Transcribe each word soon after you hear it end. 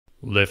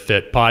Live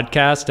Fit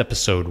Podcast,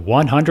 episode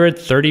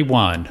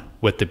 131,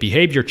 with the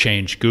behavior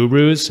change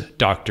gurus,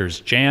 Drs.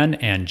 Jan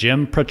and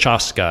Jim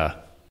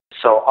Prochaska.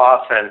 So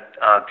often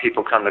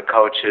people come to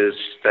coaches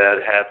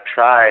that have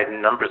tried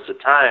numbers of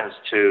times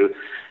to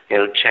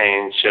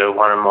change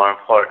one or more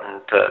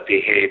important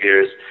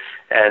behaviors,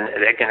 and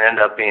they can end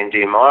up being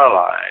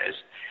demoralized.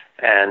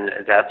 And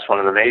that's one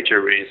of the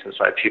major reasons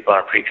why people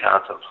are in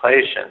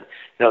pre-contemplation.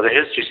 The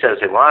history says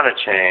they want to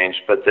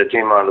change, but the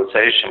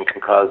demoralization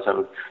can cause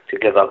them to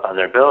give up on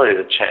their ability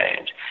to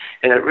change.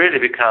 And it really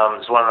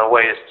becomes one of the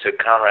ways to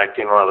counteract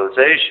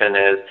demoralization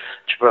is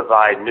to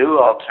provide new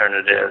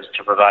alternatives,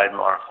 to provide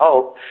more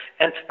hope,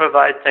 and to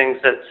provide things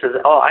that says,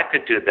 oh, I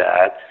could do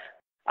that.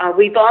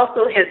 We've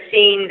also have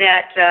seen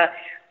that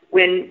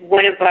when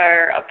one of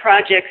our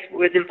projects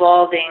was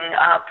involving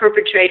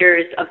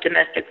perpetrators of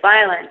domestic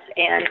violence,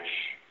 and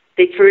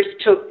they first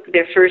took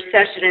their first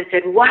session and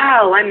said,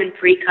 wow, I'm in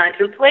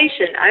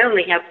pre-contemplation. I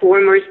only have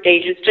 4 more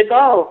stages to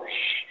go.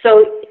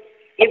 So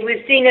it was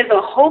seen as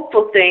a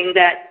hopeful thing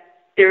that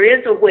there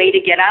is a way to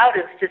get out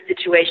of the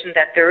situation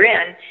that they're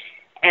in,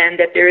 and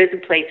that there is a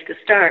place to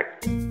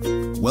start.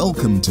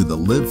 Welcome to the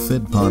Live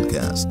Fit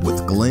Podcast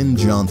with Glenn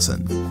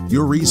Johnson,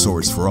 your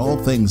resource for all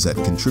things that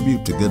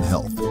contribute to good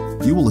health.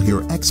 You will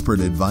hear expert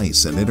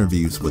advice and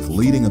interviews with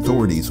leading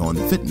authorities on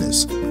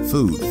fitness,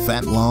 food,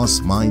 fat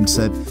loss,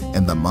 mindset,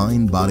 and the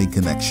mind-body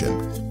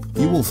connection.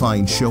 You will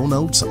find show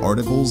notes,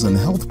 articles, and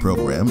health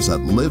programs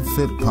at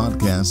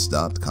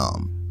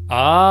livefitpodcast.com.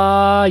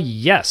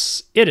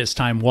 Yes, it is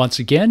time once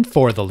again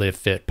for the Live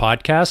Fit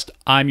Podcast.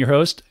 I'm your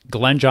host,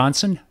 Glenn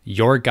Johnson,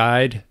 your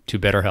guide to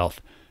better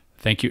health.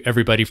 Thank you,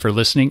 everybody, for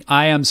listening.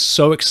 I am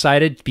so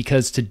excited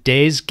because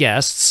today's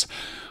guests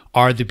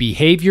are the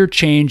behavior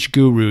change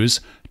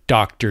gurus,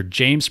 Dr.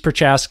 James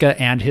Prochaska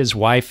and his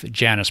wife,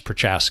 Janice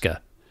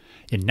Prochaska.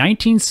 In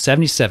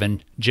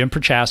 1977, Jim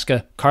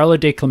Prochaska, Carlo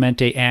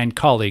DiClemente, and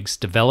colleagues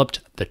developed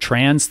the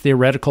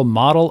Transtheoretical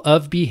model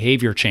of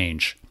behavior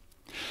change.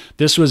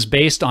 This was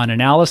based on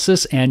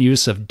analysis and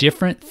use of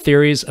different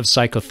theories of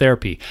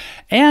psychotherapy.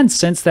 And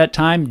since that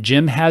time,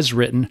 Jim has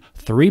written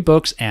 3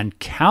 books and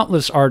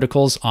countless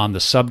articles on the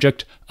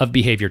subject of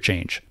behavior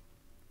change.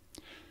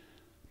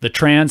 The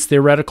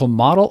Transtheoretical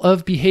model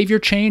of behavior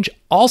change,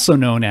 also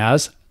known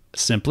as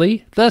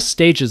simply the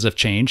stages of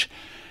change,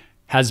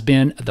 has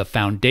been the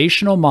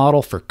foundational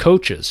model for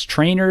coaches,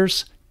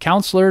 trainers,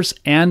 counselors,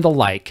 and the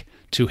like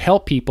to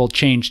help people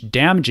change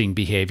damaging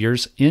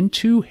behaviors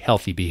into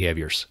healthy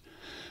behaviors.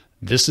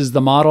 This is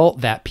the model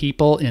that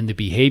people in the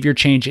behavior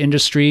change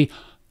industry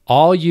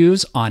all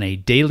use on a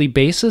daily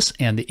basis,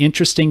 and the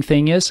interesting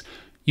thing is,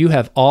 you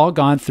have all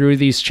gone through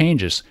these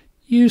changes.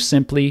 You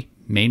simply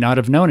may not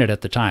have known it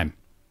at the time.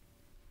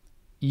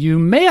 You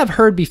may have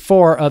heard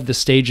before of the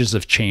stages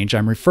of change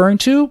I'm referring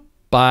to.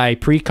 By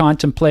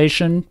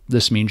pre-contemplation,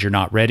 this means you're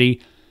not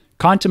ready.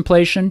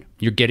 Contemplation,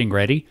 you're getting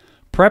ready.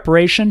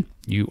 Preparation,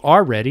 you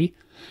are ready.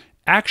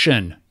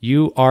 Action,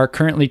 you are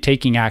currently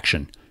taking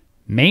action.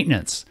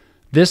 Maintenance,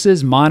 this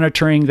is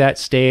monitoring that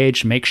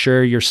stage, make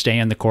sure you're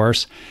staying the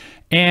course.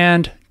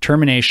 And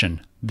termination,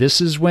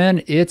 this is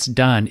when it's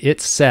done,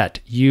 it's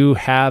set. You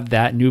have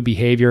that new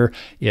behavior,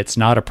 it's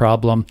not a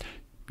problem.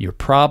 You're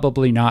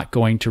probably not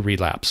going to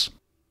relapse.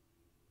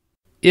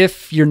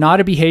 If you're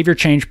not a behavior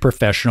change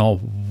professional,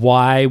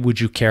 why would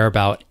you care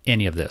about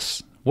any of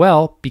this?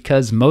 Well,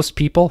 because most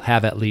people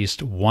have at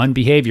least one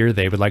behavior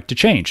they would like to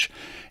change.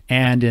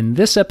 And in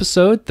this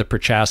episode, the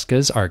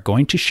Prochaskas are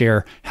going to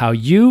share how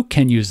you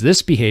can use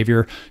this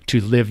behavior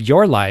to live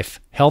your life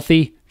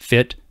healthy,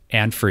 fit,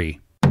 and free.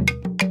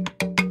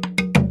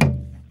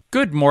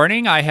 Good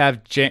morning. I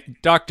have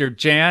Dr.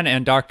 Jan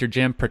and Dr.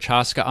 Jim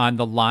Prochaska on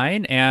the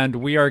line, and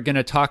we are going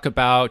to talk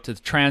about the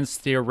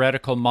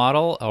Transtheoretical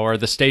model, or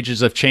the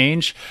stages of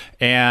change,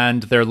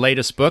 and their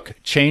latest book,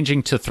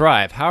 Changing to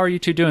Thrive. How are you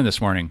two doing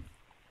this morning?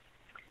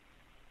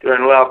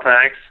 Doing well,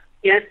 thanks.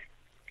 Yes,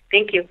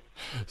 thank you.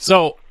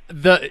 So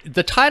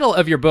the title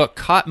of your book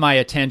caught my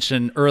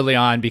attention early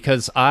on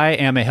because I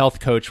am a health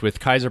coach with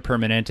Kaiser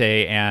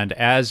Permanente, and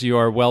as you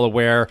are well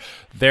aware,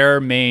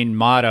 their main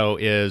motto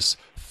is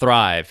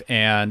Thrive.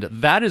 And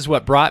that is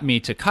what brought me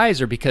to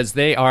Kaiser, because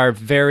they are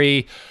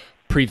very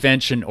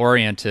prevention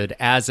oriented,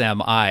 as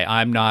am I.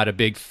 I'm not a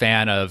big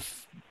fan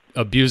of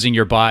abusing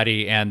your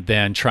body and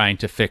then trying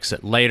to fix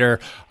it later.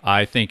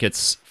 I think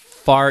it's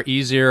far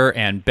easier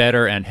and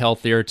better and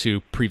healthier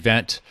to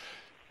prevent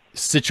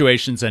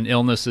situations and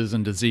illnesses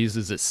and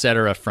diseases,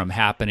 etc., from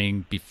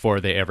happening before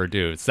they ever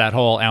do. It's that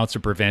whole ounce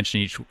of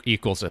prevention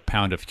equals a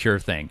pound of cure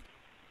thing.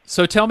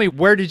 So tell me,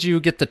 where did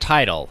you get the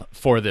title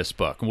for this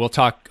book? And we'll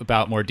talk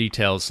about more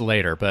details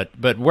later, but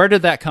where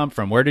did that come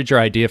from? Where did your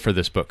idea for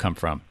this book come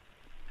from?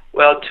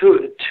 Well,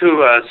 two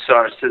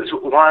sources.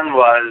 One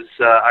was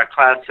our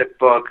classic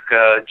book,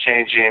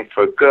 Changing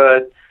for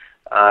Good,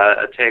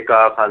 a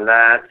takeoff on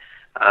that.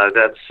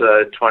 That's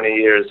 20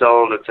 years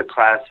old. It's a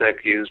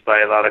classic used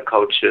by a lot of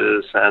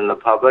coaches and the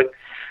public.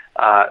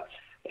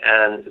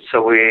 And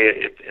so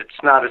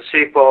it's not a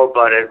sequel,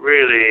 but it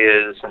really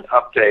is an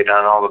update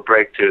on all the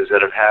breakthroughs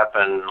that have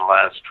happened in the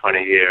last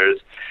 20 years.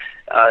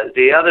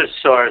 The other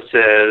source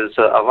is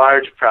a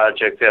large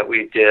project that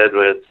we did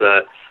with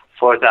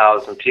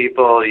 4,000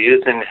 people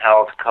using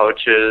health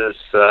coaches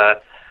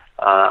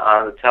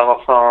on the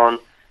telephone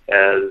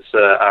as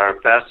our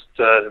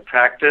best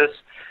practice.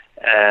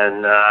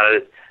 And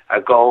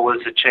our goal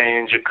was to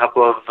change a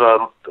couple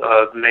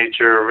of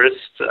major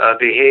risk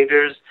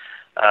behaviors.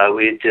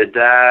 We did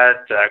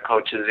that. Our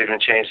coaches even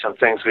changed some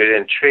things we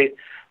didn't treat.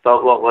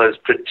 But what was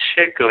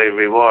particularly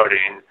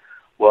rewarding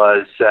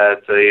was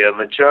that the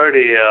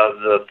majority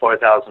of the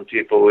 4,000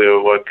 people we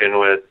were working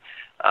with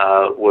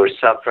were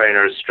suffering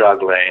or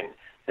struggling,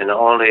 and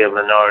only a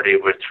minority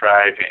were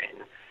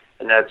thriving.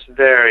 And that's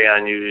very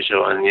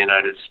unusual in the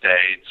United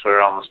States,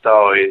 where almost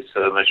always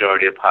the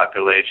majority of the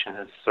population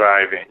is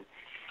thriving.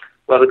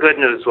 Well, the good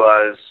news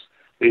was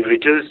we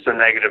reduced the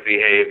negative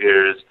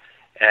behaviors,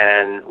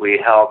 and we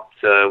helped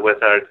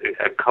with our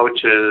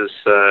coaches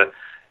to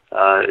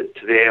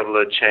be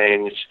able to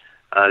change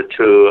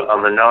to a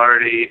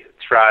minority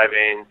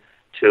thriving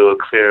to a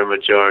clear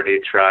majority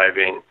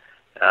thriving.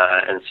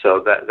 And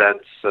so that's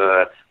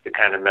the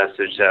kind of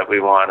message that we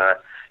want to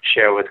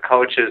share with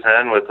coaches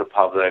and with the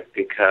public,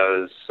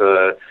 because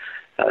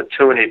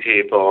too many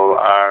people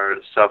are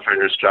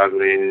suffering or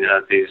struggling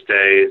these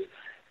days,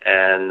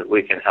 and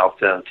we can help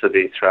them to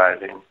be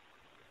thriving.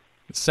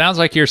 It sounds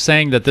like you're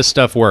saying that this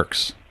stuff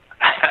works.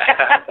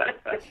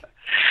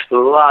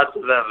 Lots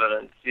of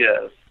evidence,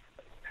 yes.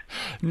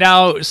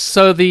 Now,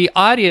 so the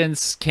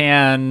audience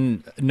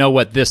can know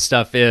what this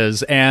stuff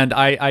is, and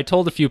I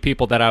told a few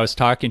people that I was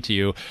talking to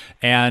you,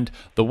 and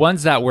the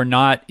ones that were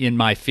not in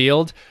my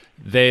field,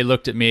 they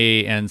looked at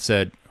me and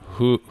said,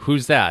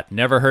 who's that?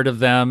 Never heard of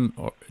them,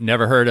 or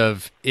never heard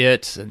of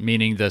it,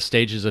 meaning the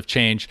stages of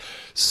change.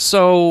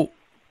 So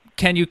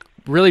can you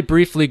really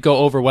briefly go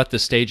over what the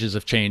stages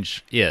of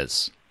change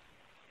is?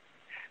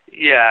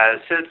 Yes,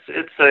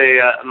 it's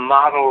a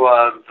model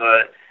of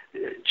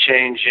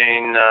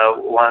changing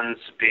one's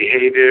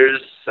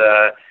behaviors.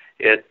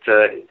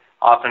 It's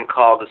often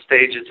called the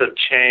stages of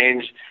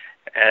change,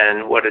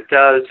 and what it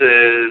does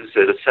is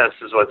it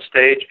assesses what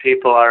stage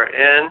people are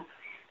in,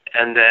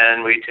 and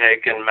then we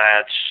take and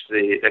match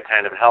the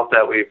kind of help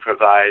that we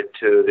provide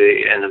to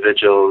the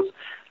individual's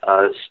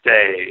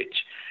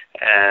stage.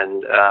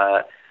 And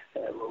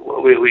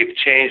we've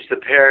changed the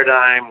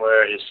paradigm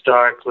where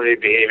historically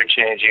behavior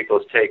change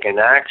equals taking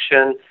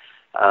action,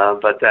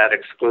 but that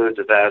excludes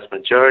the vast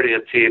majority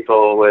of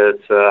people with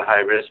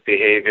high-risk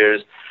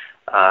behaviors.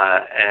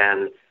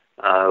 And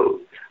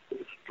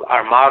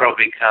our model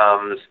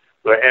becomes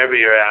wherever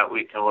you're at,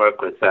 we can work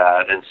with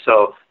that. And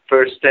so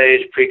first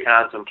stage,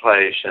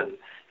 pre-contemplation,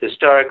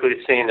 historically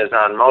seen as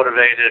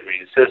unmotivated,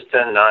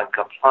 resistant,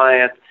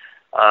 non-compliant,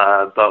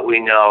 but we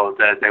know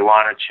that they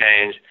want to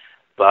change,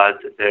 but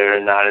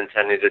they're not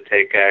intending to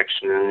take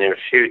action in the near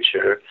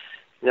future.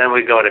 Then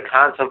we go to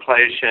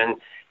contemplation.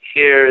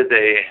 Here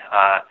they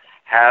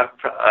have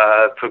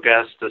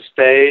progressed a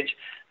stage.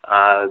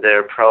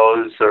 Their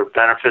pros or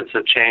benefits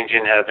of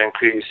changing have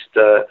increased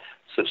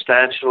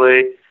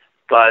substantially,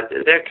 but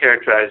they're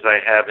characterized by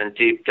having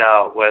deep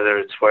doubt whether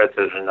it's worth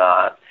it or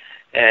not.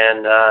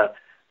 And,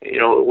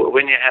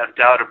 when you have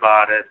doubt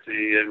about it,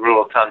 the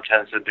rule of thumb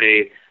tends to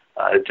be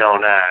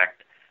don't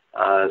act.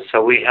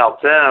 So we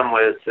help them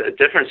with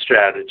different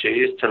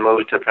strategies to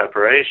move to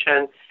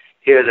preparation.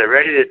 Here they're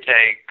ready to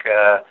take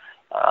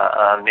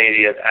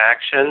immediate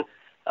action.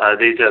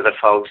 These are the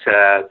folks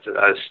that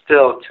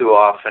still too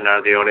often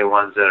are the only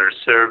ones that are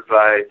served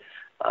by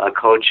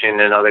coaching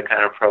and other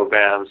kind of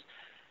programs.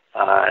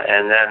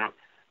 And then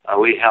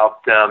we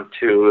help them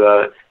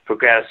to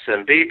progress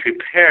and be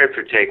prepared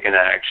for taking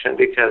action,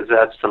 because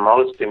that's the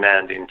most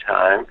demanding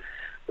time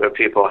where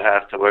people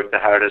have to work the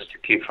hardest to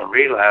keep from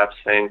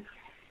relapsing.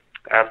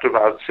 After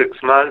about 6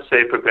 months,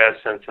 they progress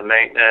into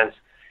maintenance.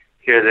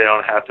 Here they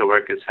don't have to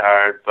work as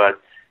hard, but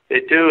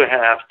they do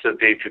have to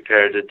be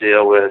prepared to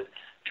deal with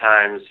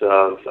times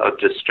of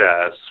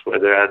distress, where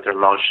they're at their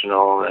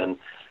emotional and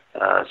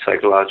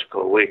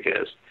psychological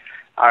weakest.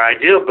 Our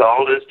ideal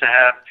goal is to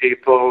have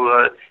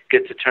people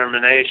get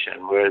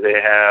determination, where they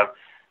have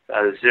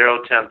zero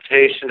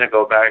temptation to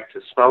go back to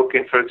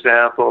smoking, for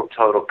example,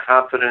 total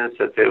confidence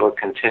that they will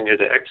continue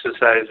to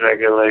exercise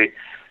regularly,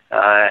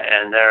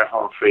 and they're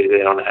home free. They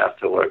don't have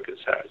to work as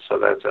hard. So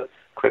that's a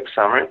quick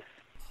summary.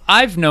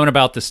 I've known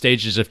about the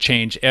stages of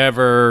change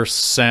ever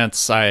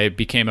since I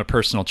became a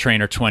personal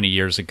trainer 20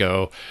 years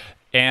ago,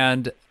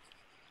 and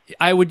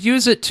I would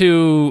use it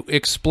to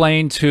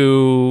explain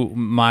to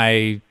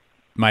my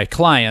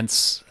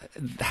clients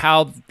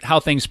how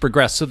things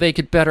progress so they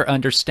could better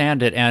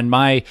understand it. And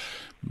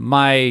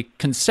my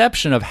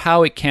conception of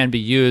how it can be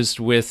used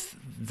with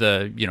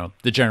the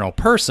general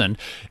person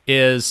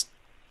is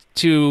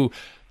to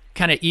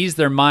kind of ease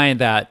their mind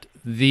that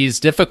these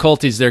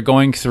difficulties they're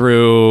going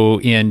through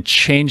in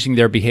changing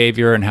their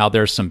behavior and how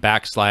there's some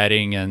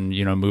backsliding and,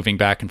 moving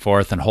back and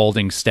forth and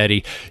holding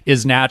steady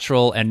is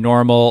natural and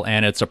normal.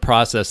 And it's a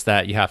process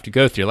that you have to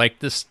go through, like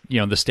this,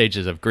 the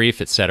stages of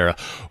grief, etc.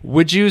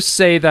 Would you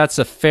say that's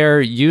a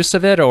fair use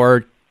of it,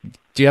 or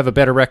do you have a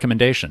better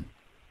recommendation?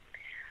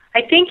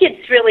 I think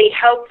it's really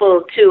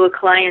helpful to a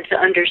client to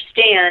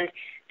understand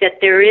that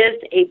there is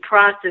a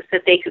process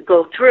that they could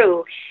go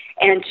through,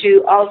 and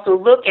to also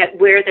look at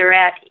where they're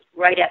at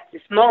right at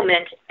this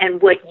moment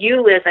and what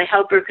you as a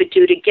helper could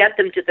do to get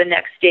them to the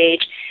next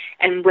stage,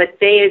 and what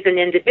they as an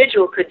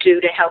individual could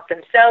do to help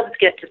themselves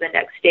get to the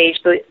next stage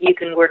so that you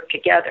can work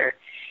together.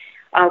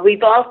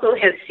 We've also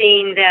have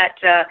seen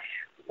that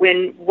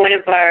when one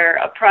of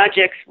our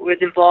projects was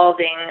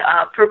involving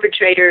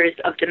perpetrators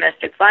of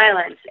domestic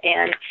violence,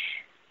 and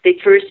they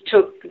first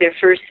took their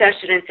first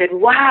session and said,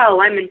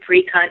 wow, I'm in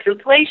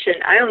pre-contemplation.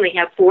 I only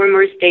have 4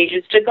 more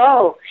stages to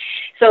go.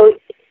 So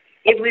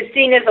it was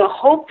seen as a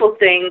hopeful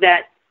thing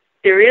that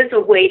there is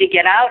a way to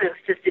get out of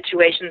the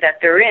situation that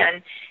they're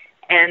in,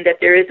 and that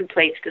there is a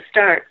place to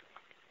start.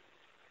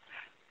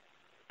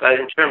 But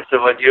in terms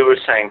of what you were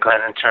saying,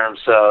 Glenn, in terms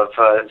of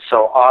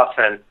so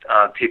often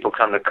people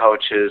come to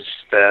coaches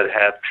that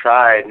have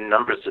tried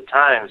numbers of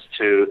times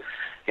to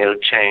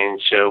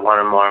change one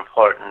or more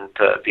important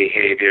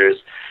behaviors,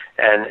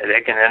 and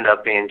they can end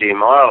up being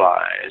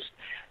demoralized.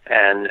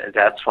 And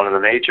that's one of the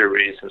major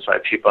reasons why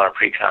people are in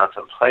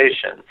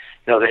pre-contemplation.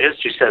 The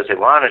history says they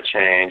want to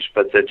change,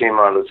 but the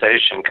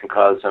demoralization can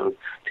cause them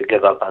to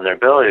give up on their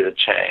ability to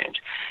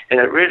change. And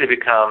it really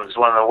becomes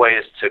one of the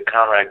ways to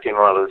counteract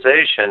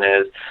demoralization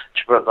is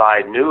to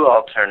provide new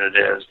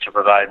alternatives, to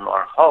provide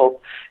more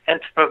hope,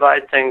 and to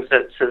provide things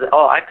that says,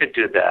 oh, I could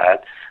do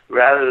that,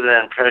 rather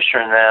than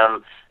pressuring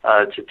them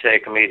to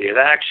take immediate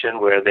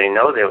action where they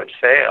know they would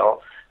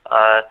fail.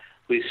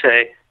 We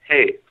say,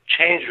 hey,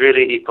 change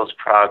really equals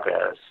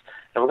progress,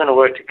 and we're going to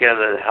work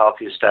together to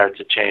help you start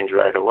to change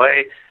right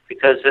away,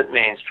 because it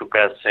means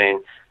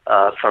progressing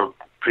from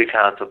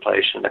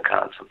pre-contemplation to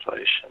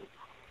contemplation.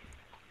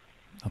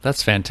 Oh,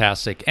 that's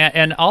fantastic.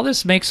 And all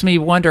this makes me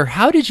wonder,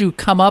 how did you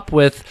come up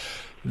with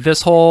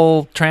this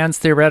whole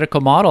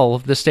transtheoretical model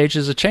of the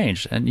stages of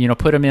change, and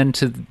put them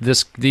into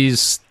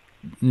these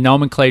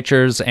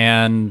nomenclatures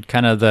and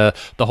kind of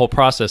the whole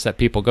process that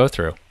people go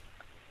through?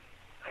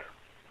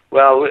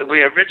 Well,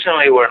 we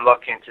originally were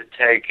looking to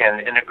take and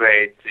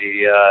integrate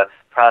the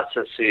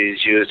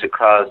processes used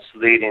across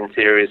leading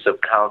theories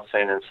of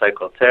counseling and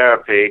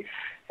psychotherapy,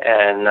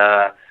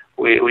 and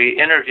we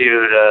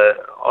interviewed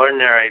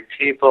ordinary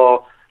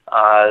people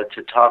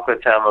to talk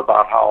with them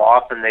about how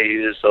often they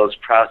use those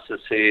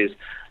processes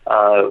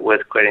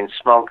with quitting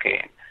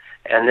smoking.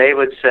 And they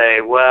would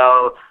say,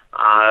 well,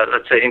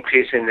 let's say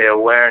increasing the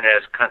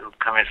awareness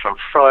coming from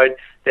Freud,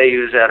 they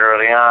use that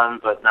early on,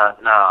 but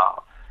not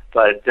now.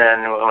 But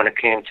then when it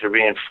came to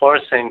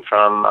reinforcing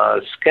from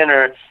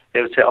Skinner,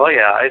 they would say, oh,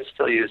 yeah, I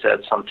still use that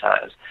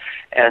sometimes.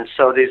 And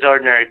so these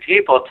ordinary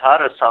people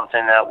taught us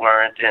something that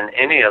weren't in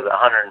any of the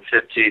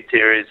 150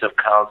 theories of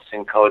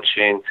counseling,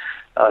 coaching,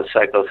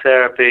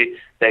 psychotherapy.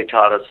 They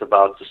taught us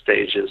about the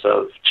stages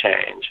of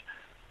change.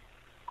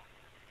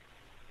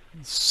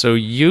 So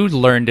you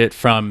learned it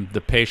from the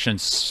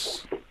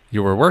patients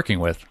you were working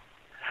with?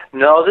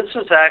 No, this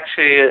was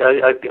actually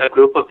a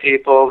group of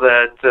people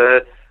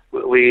that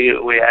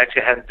we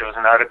actually had. There was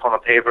an article in the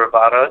paper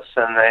about us,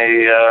 and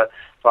they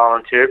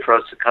volunteered for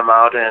us to come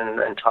out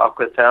and talk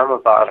with them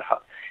about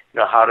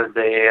how did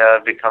they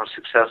become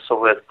successful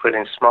with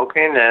quitting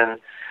smoking. And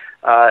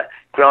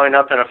growing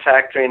up in a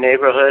factory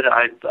neighborhood,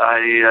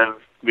 I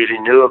really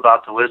knew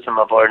about the wisdom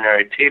of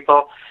ordinary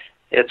people.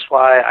 It's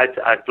why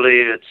I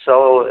believe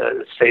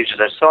stages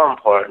are so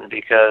important,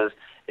 because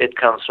it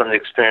comes from the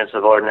experience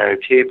of ordinary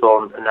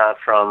people, not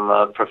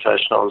from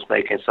professionals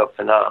making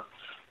something up.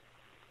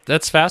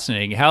 That's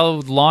fascinating. How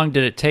long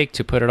did it take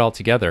to put it all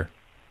together?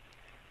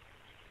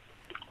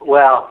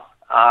 Well,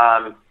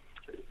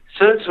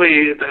 since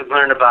we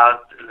learned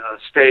about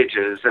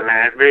stages, I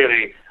mean, it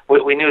really,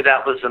 we knew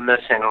that was the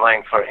missing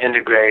link for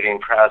integrating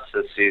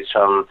processes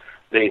from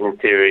leading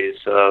theories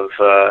of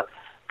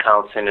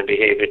counseling and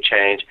behavior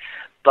change.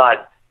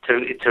 But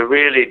to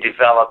really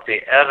develop the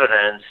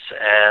evidence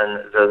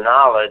and the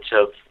knowledge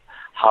of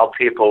how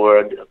people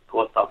were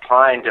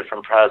applying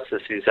different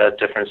processes at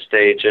different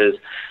stages,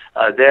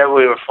 there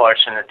we were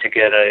fortunate to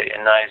get a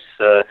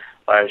nice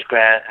large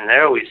grant, and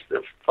there we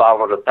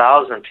followed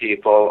 1,000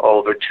 people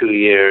over 2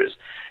 years.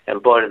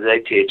 And boy, did they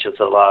teach us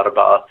a lot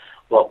about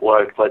what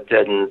worked, what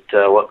didn't,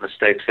 what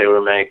mistakes they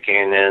were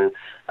making, and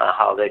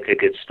how they could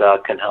get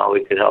stuck, and how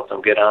we could help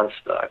them get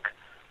unstuck.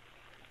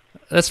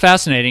 That's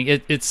fascinating.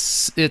 It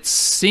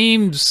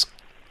seems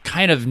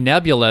kind of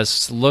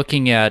nebulous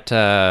looking at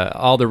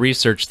all the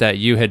research that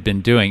you had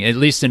been doing, at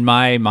least in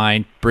my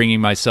mind, bringing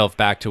myself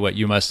back to what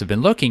you must have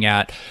been looking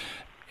at.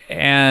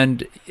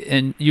 And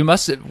you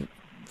must have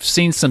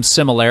seen some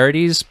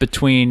similarities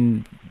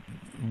between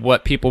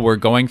what people were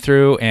going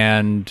through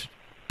and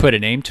put a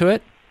name to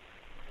it?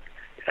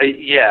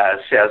 Yes,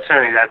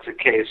 certainly that's the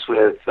case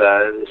with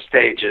the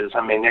stages.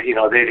 I mean,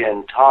 they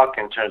didn't talk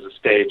in terms of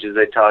stages.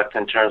 They talked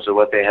in terms of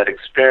what they had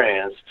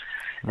experienced.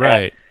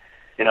 Right.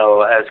 And,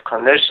 as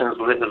clinicians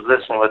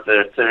listen with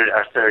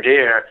our third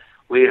ear,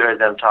 we heard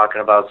them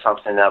talking about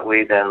something that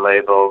we then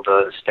labeled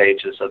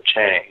stages of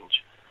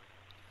change.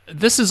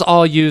 This is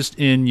all used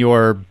in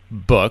your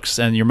books,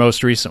 and your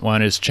most recent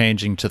one is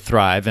Changing to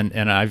Thrive,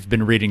 and I've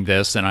been reading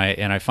this, and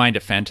I find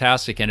it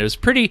fantastic, and it was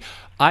pretty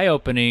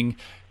eye-opening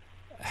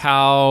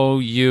how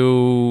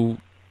you,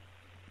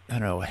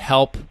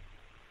 help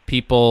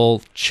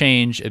people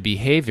change a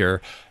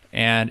behavior.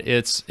 And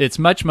it's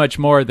much, much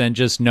more than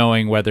just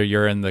knowing whether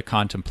you're in the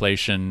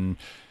contemplation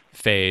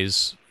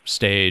phase,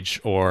 stage,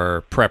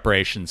 or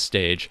preparation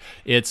stage.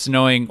 It's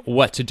knowing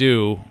what to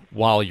do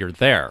while you're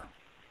there.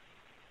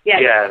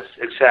 Yes,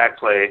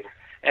 exactly.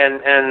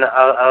 And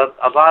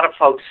a lot of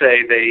folks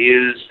say they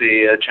use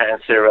the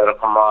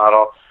Transtheoretical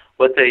model.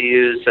 What they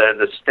use are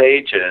the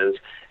stages.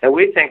 And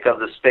we think of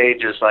the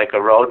stages like a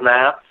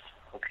roadmap,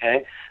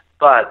 okay?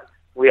 But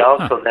we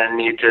also then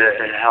need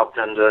to help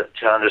them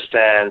to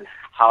understand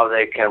how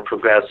they can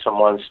progress from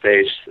one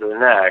stage to the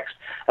next.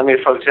 I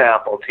mean, for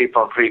example,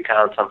 people in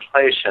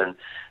pre-contemplation,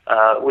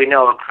 we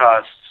know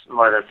across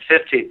more than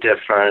 50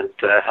 different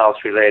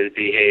health-related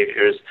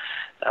behaviors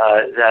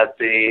that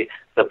the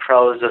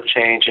pros of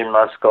changing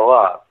must go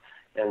up.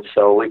 And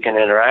so we can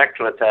interact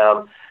with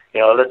them.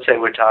 Let's say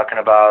we're talking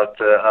about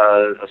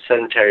a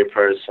sedentary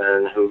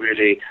person who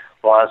really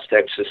wants to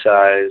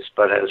exercise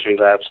but has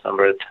relapsed a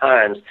number of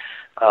times.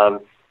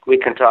 We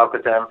can talk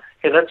with them.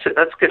 Hey, let's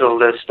get a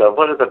list of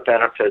what are the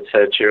benefits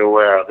that you're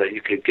aware of that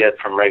you could get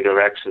from regular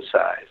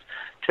exercise.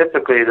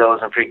 Typically, those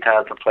in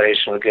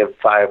pre-contemplation will give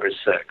 5 or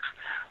 6.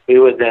 We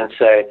would then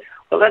say,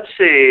 well, let's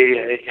see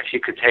if you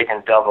could take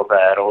and double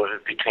that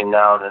between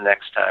now and the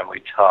next time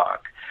we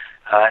talk.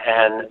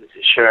 And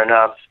sure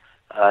enough,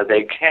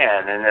 they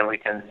can, and then we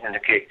can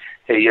indicate,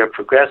 hey, you're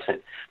progressing.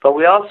 But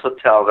we also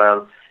tell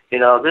them,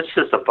 this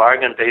is the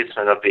bargain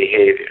basement of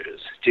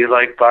behaviors. Do you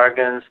like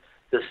bargains?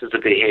 This is a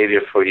behavior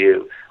for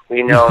you.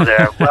 We know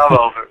there are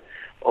well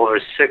over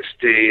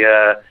 60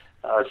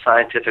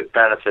 scientific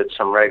benefits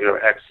from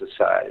regular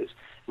exercise.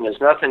 And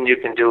there's nothing you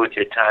can do with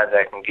your time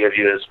that can give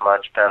you as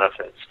much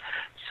benefits.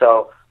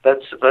 So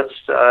let's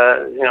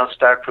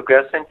start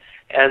progressing.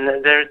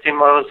 And their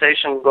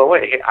demoralization will go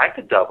away. Hey, I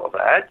could double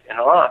that,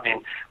 I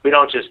mean, we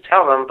don't just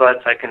tell them,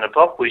 but like in the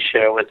book we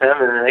share with them,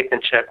 and then they can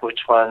check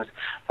which ones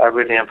are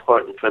really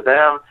important for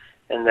them,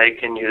 and they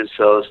can use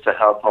those to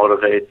help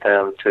motivate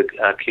them to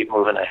keep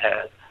moving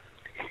ahead.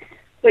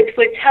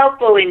 What's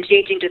helpful in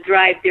Changing to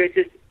Thrive, there's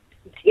this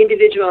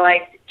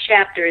individualized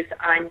chapters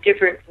on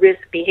different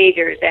risk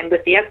behaviors, and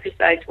with the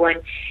exercise one,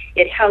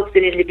 it helps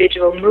an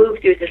individual move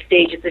through the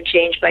stages of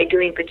change by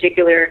doing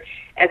particular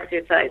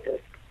exercises.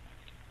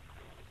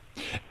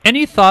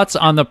 Any thoughts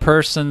on the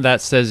person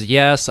that says,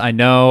 yes, I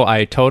know,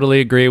 I totally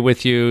agree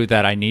with you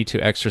that I need to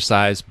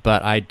exercise,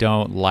 but I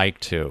don't like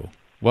to?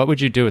 What would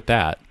you do with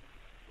that?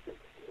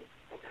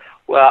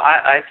 Well,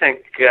 I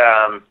think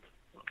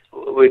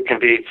we can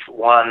be,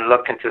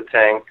 looking to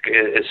think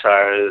as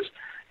far as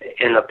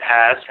in the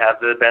past, have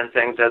there been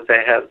things that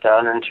they have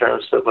done in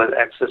terms of with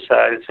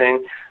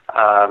exercising?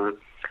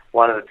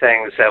 One of the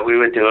things that we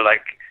would do,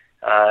 like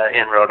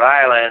in Rhode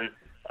Island,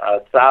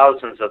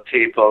 thousands of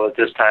people at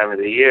this time of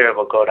the year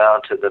will go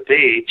down to the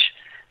beach,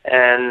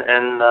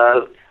 and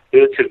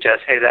we would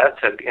suggest, hey,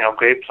 that's a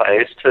great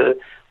place to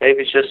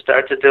maybe just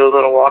start to do a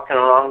little walking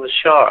along the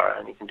shore,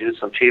 and you can do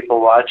some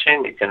people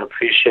watching. You can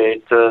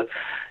appreciate the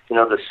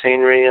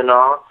scenery and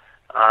all,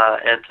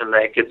 and to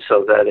make it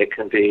so that it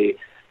can be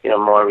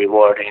more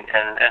rewarding,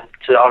 and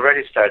to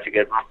already start to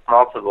get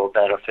multiple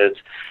benefits.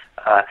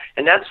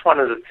 And that's one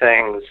of the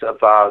things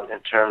about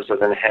in terms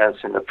of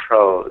enhancing the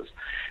pros,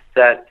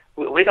 that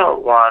we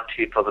don't want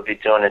people to be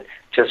doing it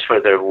just for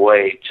their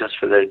weight, just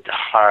for their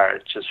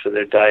heart, just for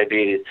their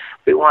diabetes.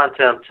 We want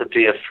them to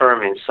be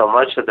affirming so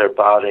much of their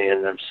body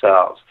and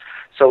themselves.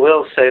 So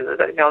we'll say that,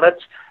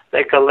 let's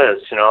make a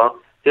list,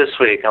 This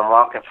week I'm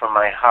walking for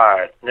my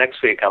heart.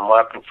 Next week I'm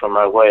walking for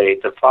my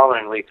weight. The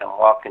following week I'm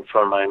walking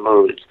for my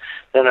moods.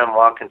 Then I'm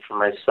walking for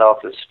my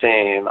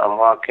self-esteem. I'm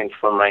walking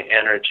for my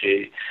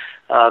energy.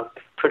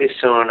 Pretty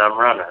soon I'm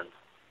running.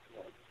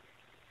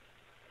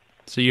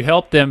 So you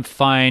help them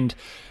find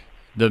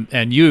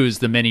and use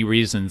the many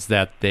reasons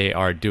that they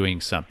are doing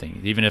something.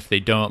 Even if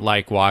they don't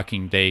like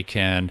walking, they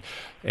can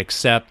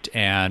accept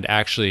and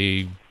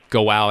actually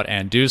go out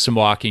and do some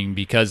walking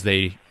because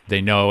they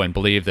know and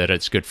believe that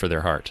it's good for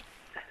their heart.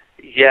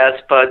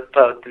 Yes, but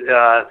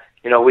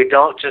we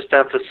don't just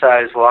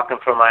emphasize walking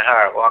from my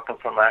heart, walking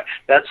from my.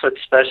 That's what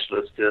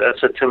specialists do.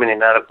 That's what too many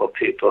medical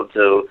people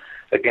do.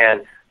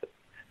 Again,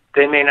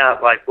 they may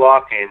not like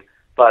walking,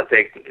 but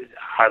they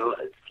are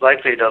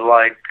likely to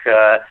like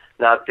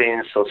not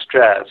being so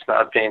stressed,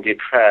 not being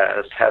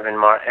depressed, having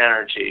more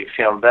energy,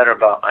 feeling better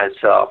about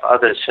myself,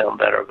 others feeling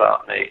better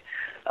about me,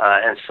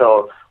 and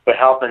so we're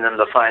helping them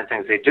to find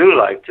things they do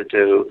like to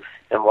do,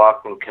 and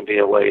walking can be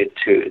a way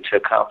to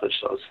accomplish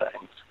those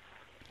things.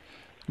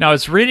 Now, I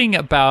was reading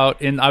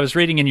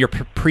in your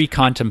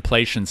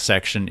pre-contemplation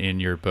section in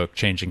your book,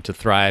 Changing to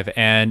Thrive,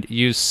 and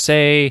you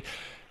say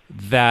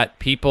that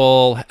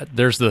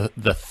there's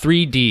the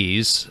 3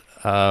 Ds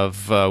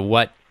of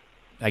what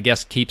I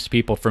guess keeps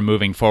people from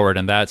moving forward,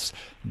 and that's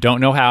don't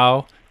know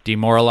how,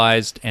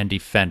 demoralized, and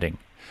defending.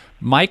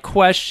 My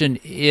question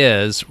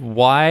is,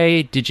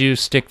 why did you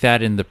stick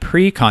that in the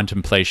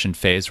pre-contemplation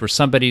phase where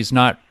somebody's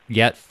not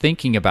yet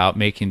thinking about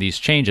making these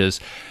changes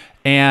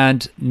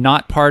and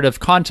not part of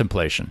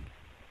contemplation?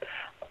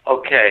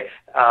 Okay.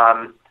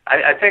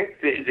 I think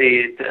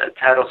the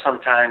title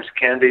sometimes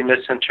can be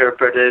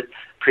misinterpreted.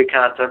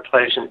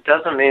 Pre-contemplation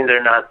doesn't mean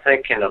they're not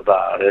thinking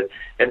about it.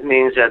 It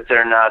means that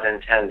they're not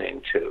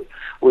intending to.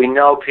 We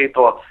know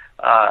people,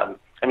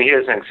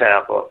 here's an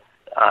example.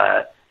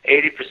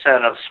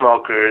 80% of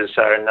smokers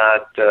are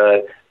not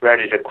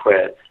ready to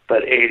quit,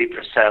 but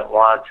 80%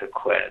 want to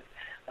quit.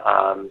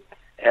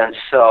 And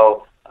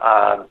so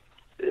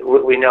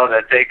we know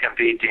that they can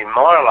be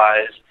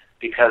demoralized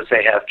because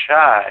they have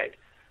tried.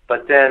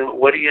 But then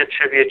what do you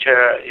attribute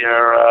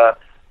your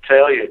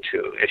failure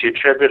to? If you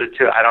attribute it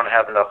to, I don't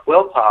have enough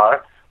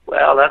willpower,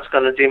 well, that's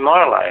going to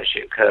demoralize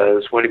you,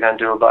 because what are you going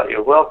to do about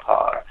your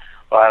willpower?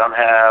 Well, I don't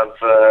have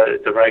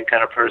the right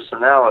kind of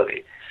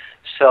personality.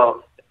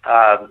 So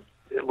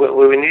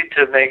we need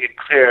to make it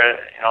clear,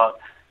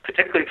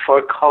 particularly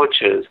for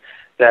coaches,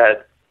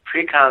 that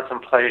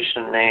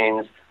pre-contemplation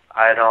means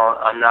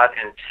I'm not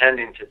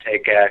intending to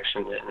take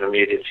action in the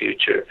immediate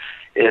future.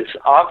 It's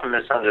often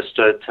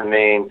misunderstood to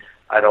mean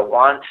I don't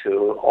want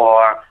to,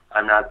 or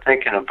I'm not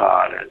thinking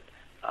about it.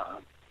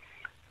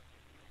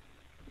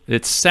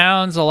 It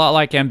sounds a lot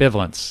like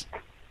ambivalence.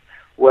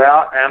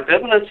 Well,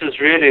 ambivalence is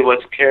really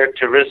what's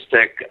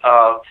characteristic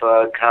of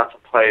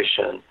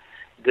contemplation.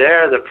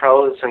 There, the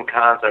pros and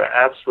cons are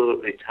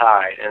absolutely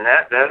tied, and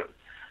that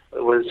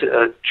was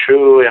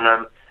true in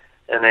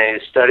a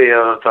study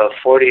of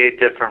 48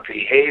 different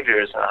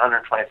behaviors and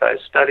 125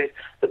 studies.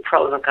 The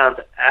pros and cons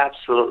are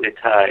absolutely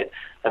tied.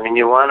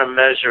 You want a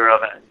measure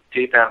of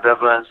deep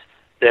ambivalence,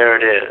 there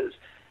it is.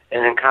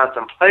 And in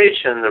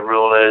contemplation, the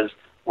rule is,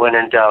 when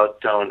in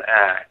doubt, don't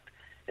act.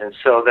 And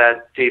so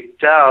that deep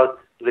doubt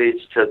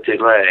leads to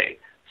delay.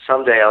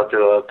 Someday I'll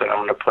do it, but I'm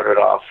going to put it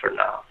off for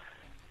now.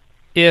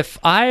 If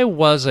I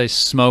was a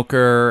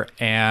smoker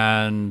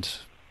and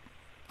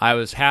I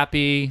was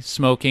happy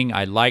smoking,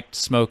 I liked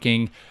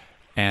smoking,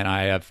 and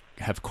I have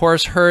of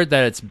course heard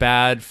that it's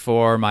bad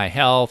for my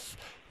health,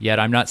 yet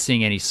I'm not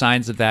seeing any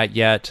signs of that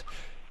yet,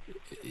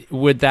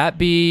 would that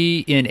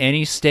be in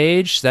any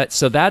stage?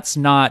 So that's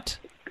not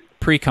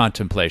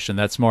pre-contemplation.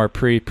 That's more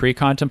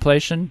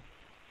pre-contemplation?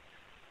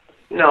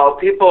 No,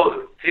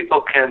 people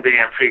can be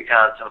in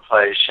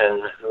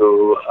pre-contemplation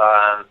who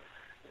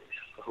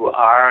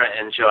are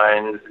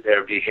enjoying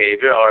their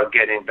behavior or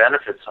getting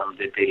benefits from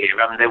the behavior.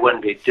 They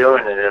wouldn't be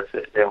doing it if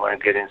they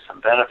weren't getting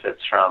some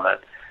benefits from it.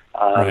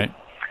 Right.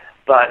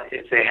 But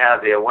if they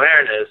have the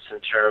awareness in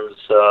terms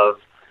of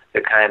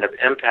the kind of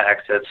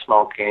impact that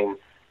smoking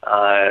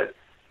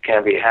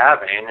can be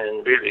having,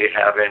 and really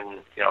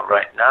having,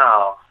 right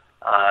now,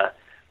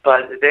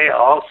 but they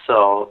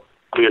also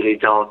really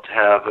don't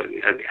have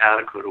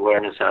adequate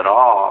awareness at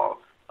all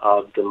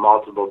of the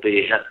multiple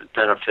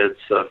benefits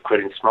of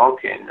quitting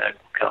smoking that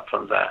come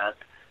from that.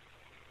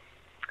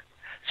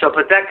 So,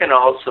 but that can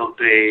also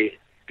be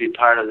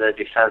part of the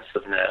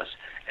defensiveness.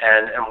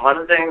 And one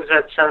of the things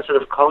that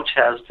sensitive coach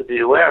has to be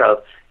aware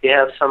of, you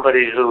have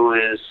somebody who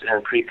is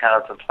in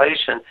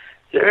pre-contemplation,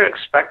 they're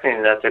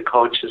expecting that the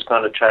coach is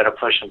going to try to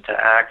push them to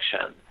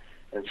action.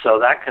 And so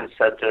that can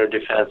set their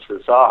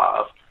defenses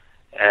off.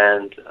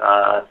 And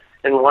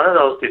one of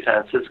those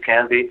defenses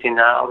can be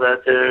denial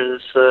that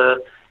there's,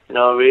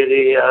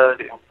 really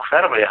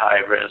incredibly high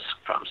risk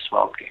from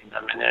smoking.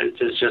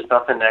 There's just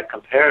nothing that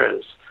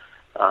compares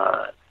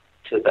to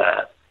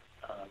that.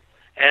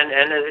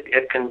 And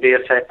it can be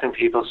affecting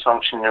people's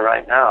functioning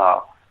right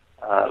now,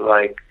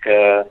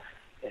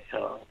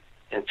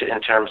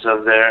 in terms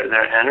of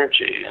their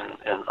energy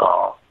and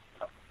all.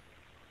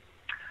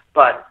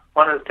 But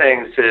one of the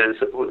things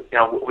is,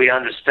 we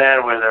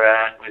understand where they're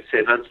at. We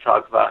say, let's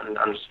talk about and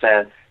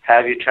understand,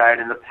 have you tried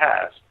in the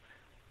past?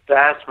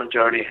 Vast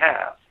majority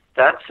have.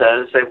 That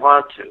says they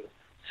want to.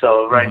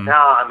 So right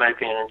now I might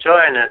be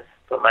enjoying it,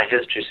 but my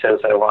history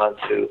says I want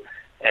to,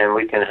 and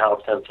we can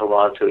help them to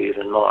want to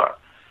even more.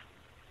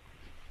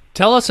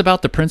 Tell us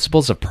about the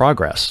principles of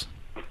progress.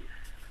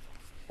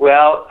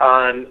 Well,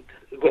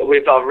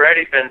 we've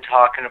already been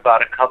talking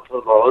about a couple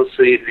of those.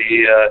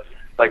 The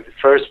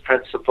first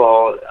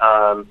principle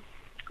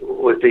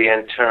would be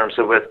in terms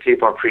of with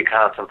people in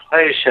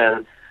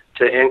pre-contemplation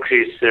to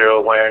increase their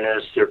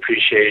awareness, their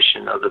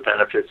appreciation of the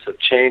benefits of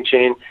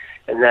changing,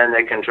 and then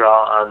they can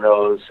draw on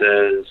those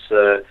as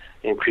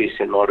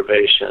increasing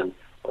motivation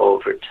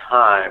over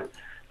time.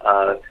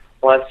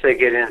 Once they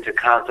get into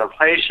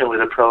contemplation with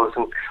the pros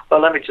and... Well,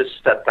 let me just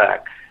step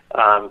back.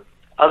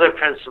 Other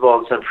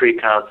principles in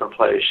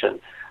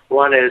pre-contemplation.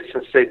 One is,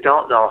 since they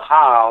don't know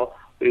how,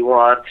 we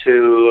want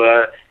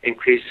to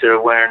increase their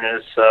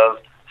awareness of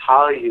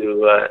how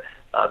you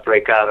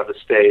break out of a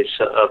stage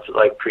of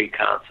like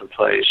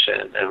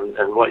pre-contemplation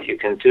and what you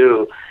can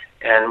do.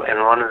 And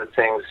one of the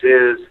things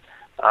is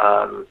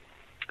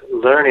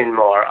learning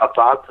more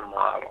about the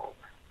model.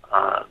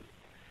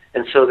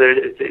 And so there are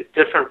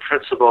different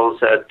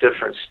principles at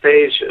different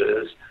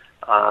stages.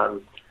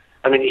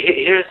 I mean,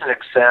 here's an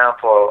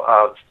example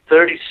of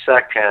 30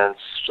 seconds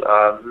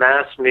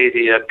mass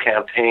media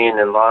campaign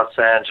in Los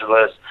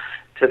Angeles.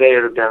 Today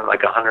it would have been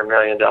like a $100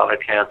 million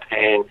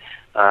campaign.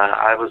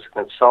 I was a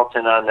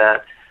consultant on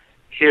that.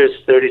 Here's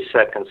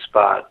 30-second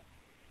spot.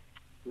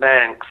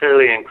 Man,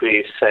 clearly in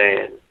grief,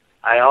 saying,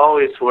 I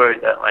always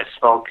worried that my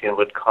smoking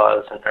would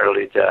cause an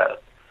early death.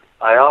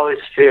 I always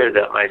feared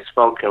that my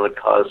smoking would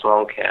cause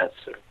lung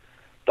cancer,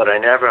 but I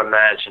never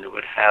imagined it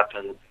would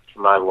happen to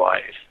my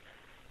wife.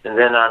 And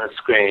then on the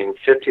screen,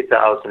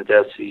 50,000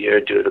 deaths a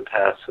year due to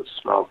passive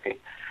smoking.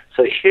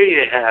 So here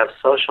you have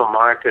social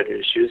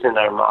marketers using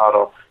our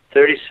model,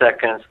 30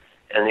 seconds,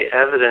 and the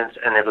evidence,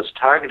 and it was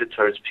targeted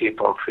towards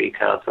people in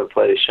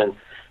pre-contemplation.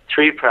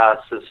 3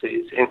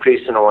 processes: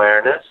 increase in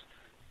awareness,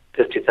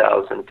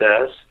 50,000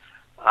 deaths,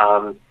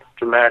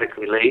 dramatic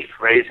relief,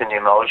 raising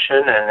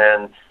emotion, and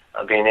then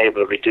being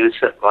able to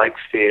reduce it, like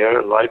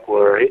fear, like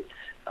worry,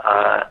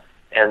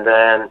 and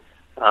then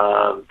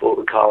what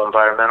we call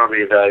environmental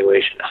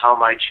reevaluation. How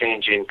my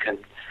changing can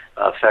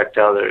affect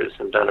others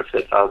and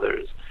benefit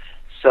others.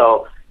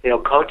 So,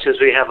 coaches,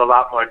 we have a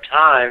lot more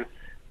time,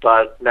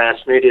 but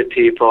mass media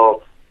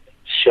people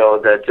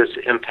showed that this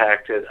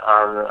impacted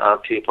on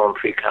people in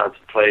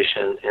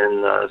pre-contemplation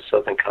in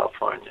Southern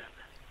California.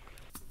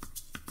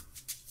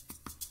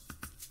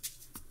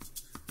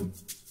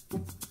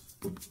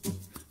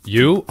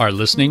 You are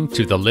listening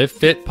to the Live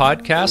Fit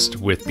podcast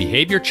with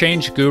behavior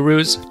change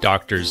gurus,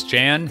 Drs.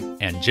 Jan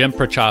and Jim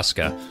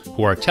Prochaska,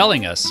 who are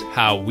telling us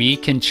how we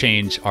can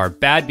change our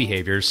bad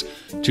behaviors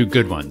to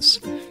good ones.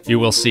 You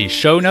will see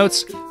show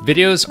notes,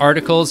 videos,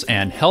 articles,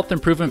 and health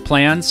improvement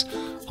plans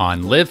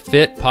on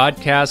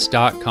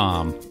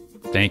livefitpodcast.com.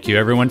 Thank you,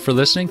 everyone, for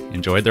listening.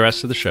 Enjoy the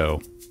rest of the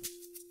show.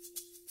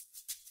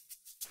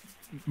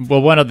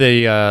 Well, one of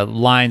the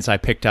lines I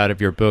picked out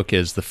of your book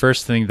is the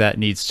first thing that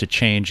needs to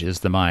change is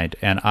the mind.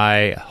 And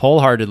I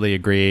wholeheartedly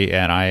agree,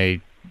 and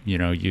I,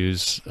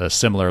 use a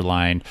similar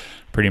line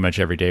pretty much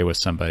every day with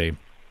somebody.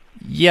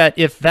 Yet,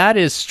 if that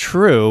is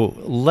true,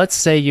 let's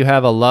say you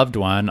have a loved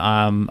one.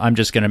 I'm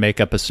just going to make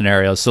up a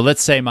scenario. So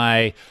let's say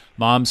my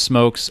mom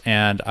smokes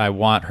and I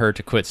want her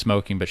to quit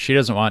smoking, but she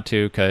doesn't want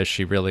to because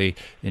she really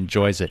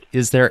enjoys it.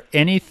 Is there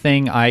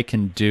anything I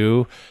can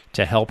do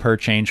to help her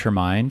change her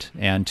mind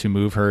and to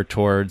move her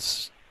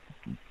towards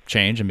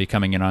change and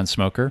becoming a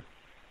non-smoker?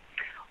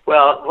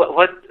 Well,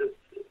 what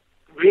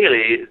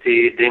really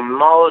the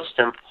most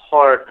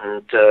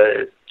important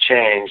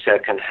change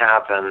that can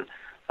happen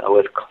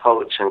with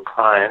coach and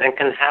client, and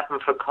can happen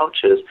for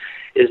coaches,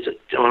 is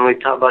when we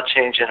talk about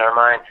changing our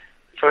mind,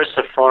 first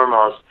and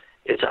foremost,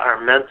 it's our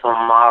mental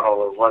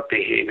model of what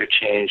behavior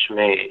change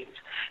means.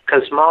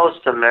 Because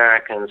most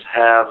Americans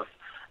have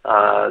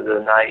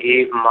the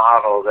naive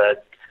model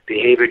that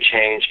behavior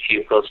change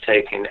equals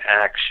taking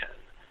action.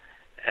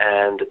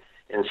 And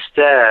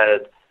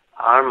instead,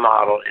 our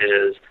model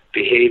is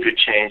behavior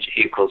change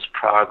equals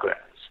progress.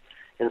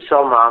 And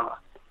so, Mom,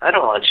 I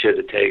don't want you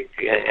to take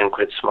and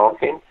quit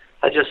smoking.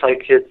 I'd just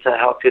like you to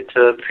help you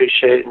to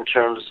appreciate in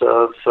terms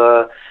of,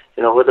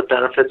 what the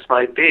benefits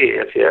might be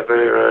if you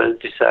ever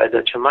decide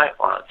that you might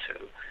want to.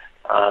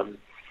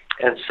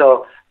 And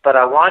so, but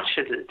I want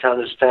you to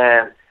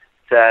understand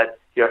that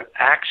your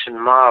action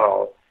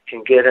model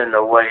can get in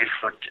the way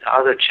for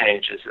other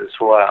changes as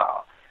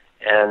well.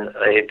 And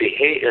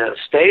a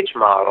stage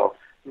model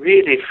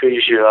really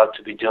frees you up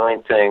to be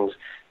doing things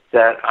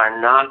that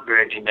are not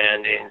very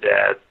demanding,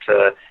 that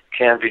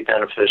can be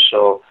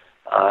beneficial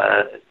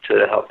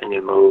to helping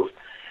you move.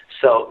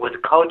 So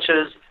with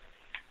coaches,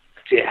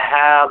 do you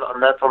have a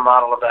mental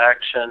model of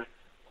action,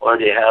 or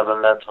do you have a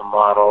mental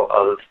model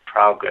of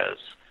progress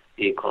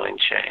equaling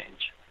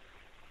change?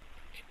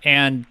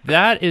 And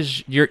that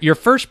is your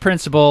first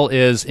principle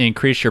is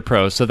increase your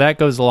pros. So that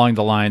goes along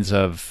the lines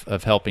of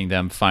helping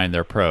them find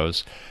their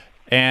pros.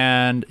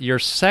 And your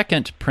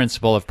second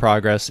principle of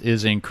progress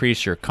is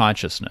increase your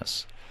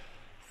consciousness.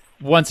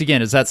 Once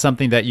again, is that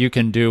something that you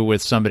can do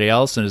with somebody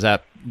else? And is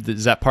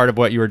that part of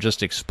what you were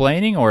just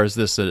explaining, or is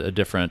this a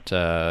different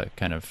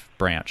kind of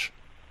branch?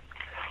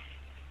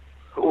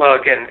 Well,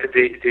 again,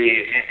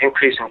 the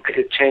increase in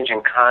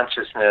changing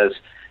consciousness,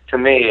 to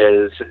me,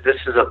 this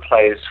is a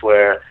place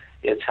where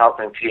it's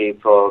helping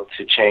people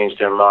to change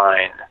their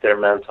mind, their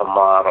mental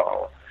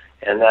model.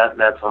 And that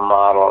mental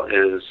model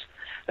is,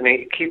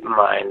 keep in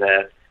mind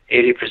that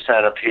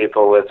 80% of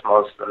people with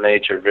most of the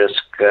major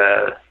risk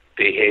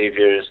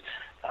behaviors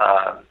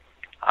are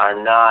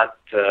not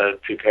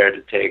prepared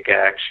to take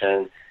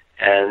action,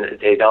 and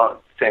they don't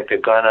think they're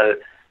going to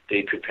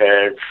be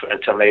prepared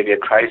until maybe a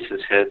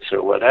crisis hits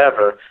or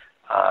whatever.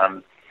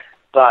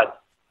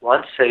 But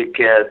once they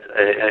get,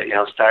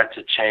 start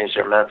to change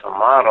their mental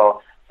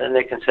model, then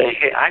they can say,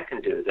 hey, I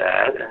can do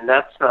that. And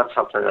that's not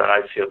something that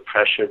I feel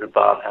pressured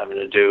about having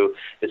to do.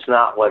 It's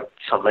not what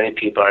so many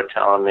people are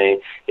telling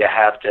me. You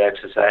have to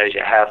exercise,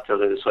 you have to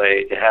lose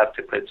weight, you have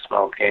to quit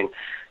smoking.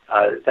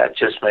 That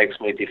just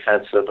makes me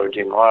defensive or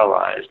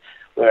demoralized.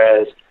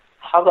 Whereas,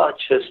 how about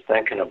just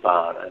thinking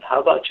about it? How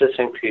about just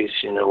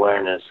increasing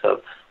awareness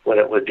of what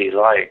it would be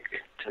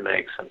like to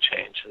make some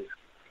changes?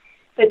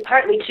 But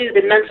partly, too,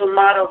 the mental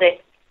model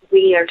that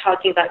we are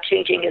talking about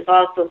changing is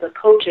also the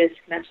coach's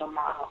mental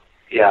model.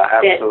 Yeah,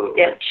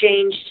 absolutely. That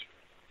change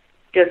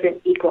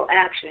doesn't equal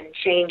action.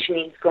 Change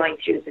means going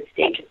through the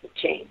stages of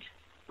change.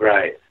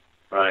 Right,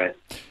 right.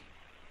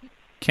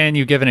 Can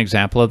you give an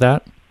example of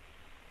that?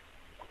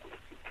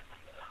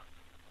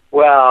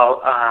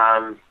 Well,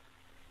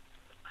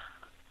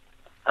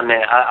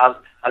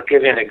 I'll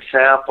give you an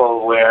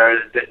example where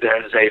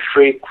there's a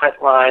free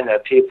quit line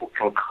that people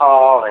can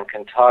call and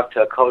can talk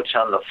to a coach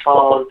on the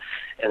phone,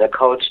 and the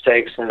coach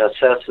takes and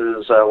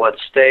assesses what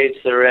stage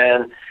they're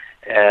in,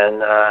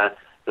 and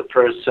the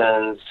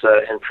person's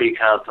in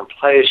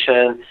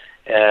pre-contemplation,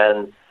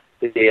 and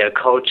the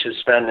coach is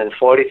spending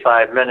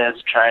 45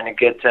 minutes trying to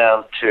get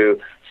them to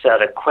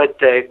set a quit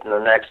date in the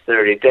next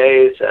 30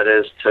 days, that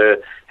is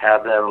to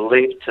have them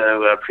leap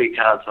to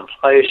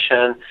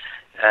pre-contemplation.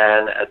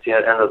 And at the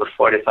end of the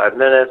 45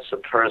 minutes, the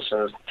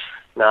person's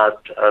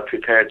not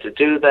prepared to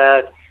do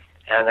that,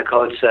 and the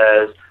coach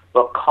says,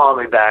 well, call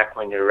me back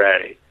when you're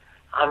ready.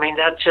 I mean,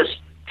 that's just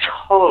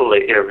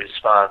totally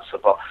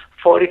irresponsible.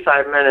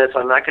 45 minutes,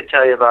 I could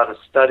tell you about a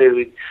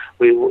study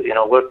we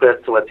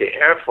worked with the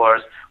Air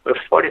Force, where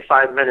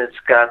 45 minutes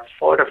got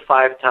 4 to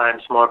 5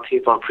 times more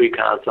people in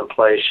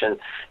pre-contemplation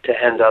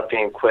to end up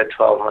being quit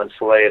 12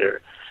 months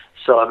later.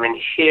 So, I mean,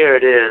 here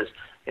it is,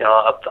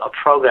 a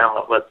program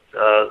with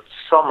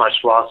so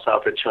much lost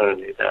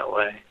opportunity that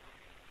way.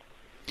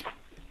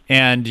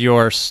 And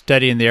your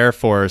study in the Air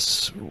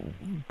Force,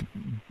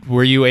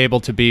 were you able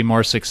to be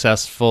more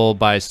successful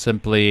by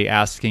simply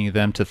asking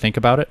them to think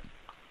about it?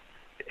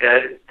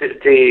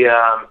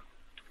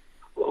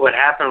 What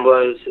happened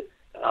was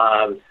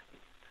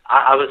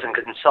I was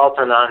a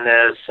consultant on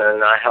this,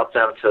 and I helped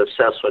them to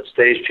assess what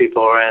stage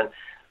people were in,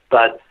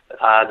 but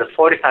the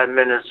 45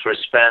 minutes were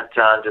spent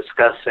on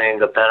discussing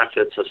the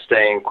benefits of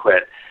staying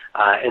quit.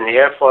 In the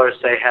Air Force,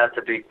 they had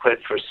to be quit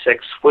for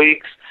 6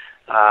 weeks,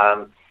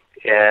 and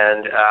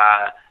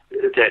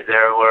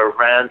there were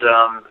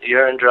random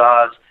urine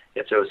draws.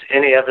 If there was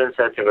any evidence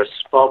that they were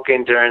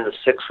smoking during the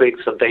 6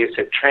 weeks of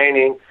basic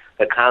training,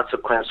 the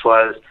consequence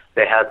was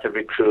they had to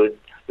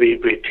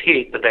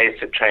repeat the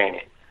basic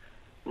training.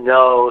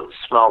 No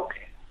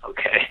smoking,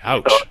 okay?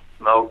 Ouch. No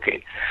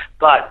smoking.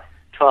 But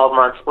 12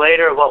 months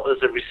later, what was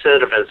the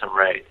recidivism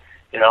rate?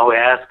 We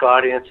ask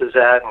audiences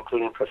that,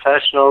 including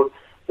professionals.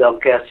 They'll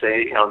guess,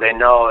 they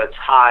know it's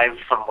high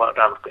from what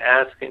I'm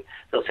asking.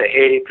 They'll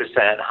say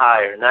 80%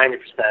 higher,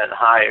 90%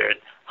 higher,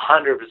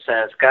 100%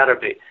 it's got to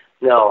be.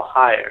 No,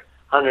 higher,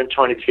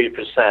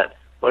 123%.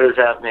 What does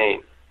that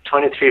mean?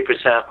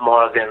 23%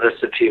 more of the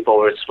enlisted people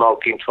were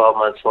smoking 12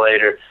 months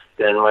later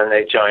than when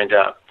they joined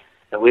up.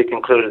 And we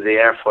concluded the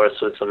Air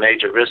Force was a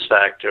major risk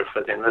factor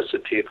for the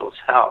enlisted people's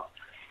health.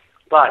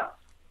 But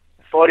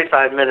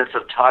 45 minutes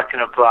of talking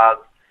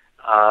about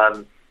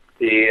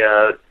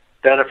the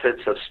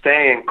benefits of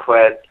staying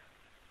quit,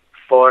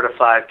 4 to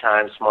 5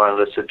 times more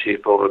enlisted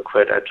people would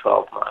quit at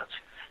 12 months.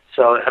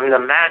 So, I mean, the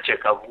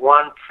magic of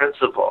one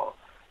principle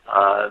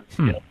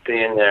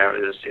being there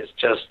is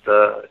just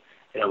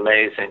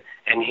amazing.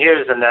 And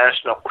here's the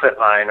national quit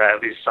line, or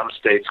at least some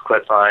states'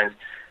 quit lines.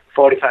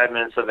 45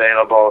 minutes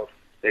available.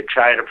 They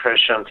try to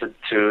push them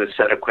to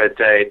set a quit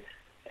date,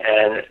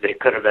 and they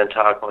could have been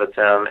talking with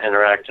them,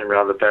 interacting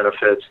around the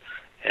benefits,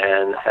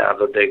 and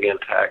have a big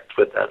impact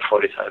with that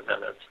 45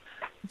 minutes.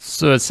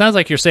 So it sounds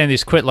like you're saying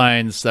these quit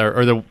lines,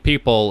 or the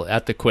people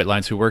at the quit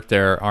lines who work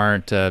there,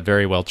 aren't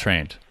very well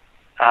trained.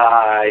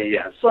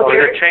 Yes. Well,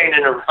 they're trained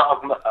in a wrong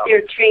model.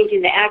 They're trained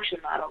in the action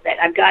model, that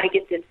I've got to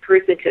get this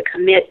person to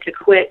commit to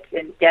quit,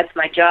 and that's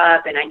my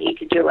job, and I need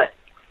to do it.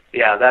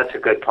 Yeah, that's a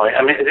good point.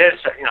 I mean, there's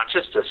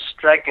just a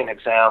striking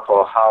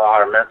example of how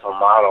our mental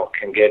model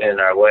can get in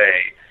our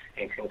way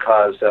and can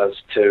cause us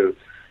to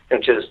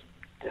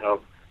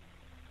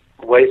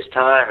waste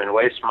time and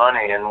waste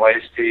money and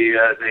waste the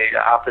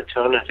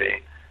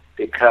opportunity,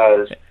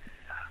 because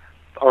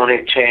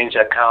only change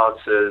that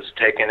counts is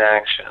taking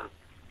action.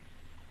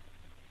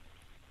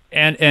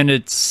 And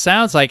it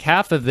sounds like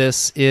half of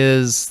this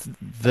is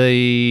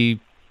the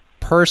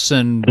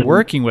person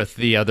working with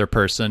the other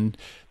person,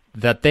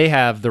 that they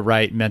have the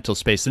right mental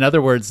space. In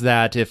other words,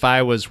 that if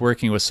I was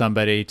working with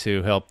somebody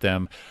to help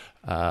them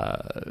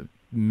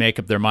make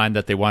up their mind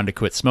that they wanted to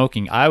quit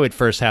smoking, I would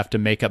first have to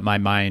make up my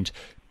mind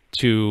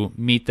to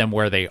meet them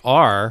where they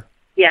are,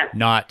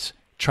 not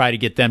try to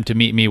get them to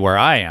meet me where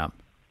I am.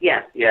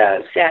 Yeah,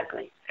 yes,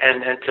 exactly.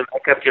 And to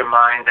make up your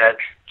mind that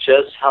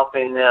just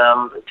helping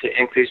them to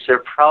increase their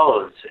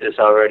pros is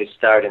already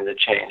starting the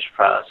change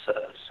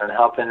process, and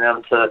helping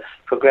them to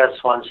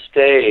progress one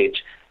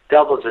stage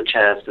doubles the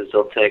chances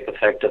they'll take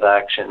effective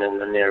action in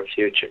the near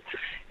future.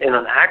 In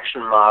an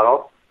action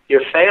model,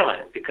 you're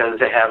failing because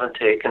they haven't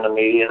taken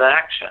immediate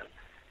action.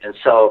 And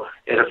so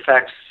it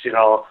affects,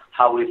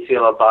 how we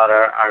feel about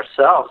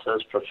ourselves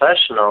as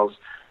professionals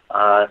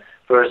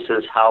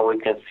versus how we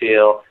can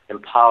feel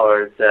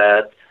empowered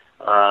that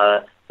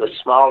the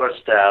smaller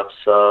steps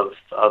of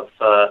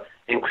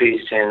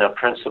increasing a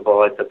principle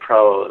like the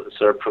pros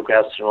or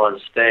progressing one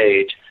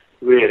stage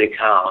really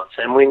counts.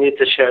 And we need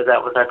to share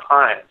that with our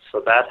clients.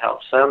 So that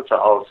helps them to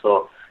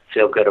also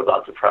feel good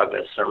about the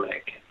progress they're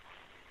making.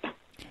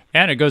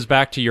 And it goes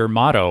back to your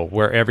motto,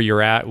 wherever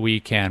you're at, we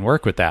can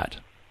work with that.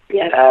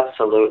 Yes.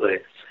 Absolutely.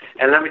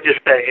 And let me just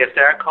say, if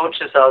there are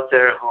coaches out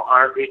there who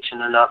aren't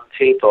reaching enough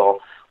people,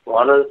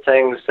 one of the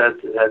things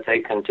that they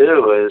can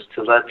do is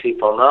to let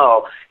people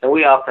know, and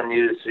we often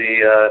use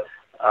the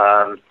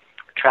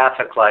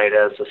traffic light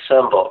as a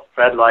symbol.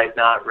 Red light,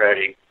 not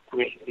ready.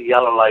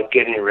 Yellow light,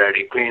 getting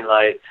ready. Green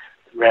light,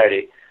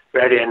 ready.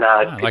 Ready or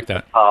not, I like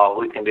that.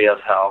 We can be of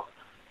help.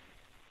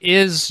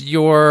 Is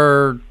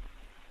your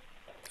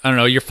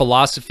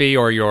philosophy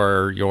or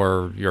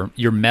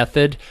your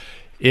method,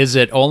 is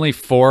it only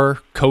for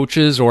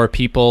coaches or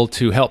people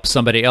to help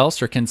somebody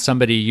else, or can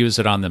somebody use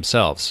it on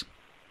themselves?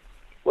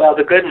 Well,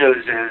 the good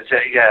news is,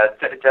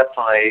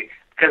 definitely,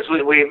 because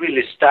we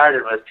really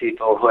started with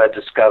people who had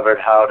discovered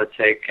how to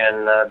take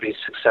and be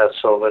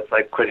successful with,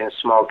 like, quitting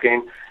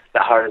smoking, the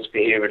hardest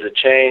behavior to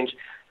change.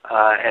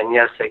 And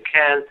yes, they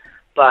can,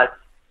 but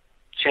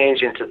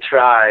changing to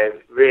thrive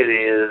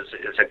really is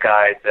a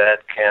guide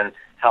that can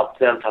help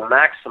them to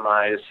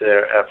maximize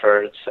their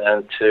efforts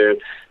and to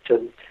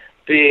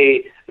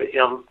be,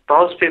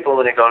 most people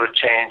when they go to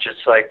change,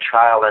 it's like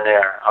trial and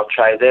error. I'll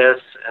try this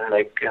and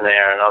make an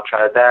error, and I'll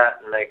try that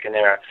and make an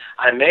error.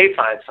 I may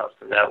find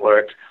something that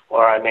works,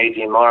 or I may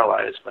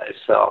demoralize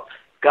myself.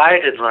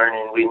 Guided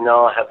learning, we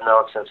have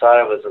known since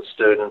I was a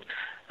student,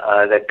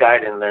 that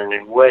guided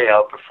learning way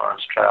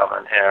outperforms trial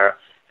and error.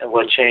 And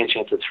what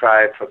Changing to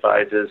Thrive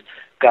provides is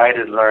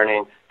guided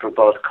learning for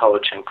both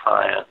coach and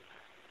client.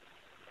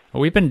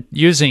 We've been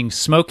using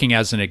smoking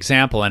as an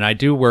example, and I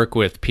do work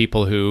with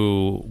people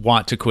who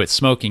want to quit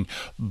smoking,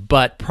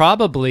 but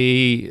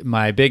probably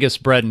my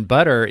biggest bread and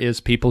butter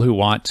is people who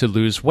want to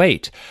lose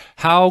weight.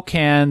 How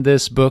can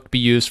this book be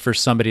used for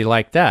somebody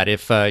like that?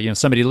 If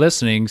somebody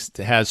listening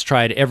has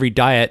tried every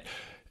diet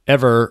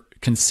ever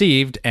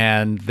conceived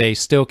and they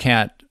still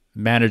can't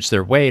manage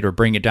their weight or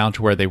bring it down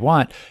to where they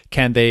want,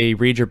 can they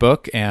read your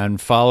book and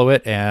follow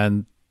it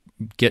and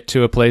get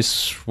to a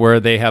place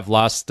where they have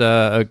lost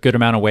a good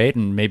amount of weight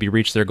and maybe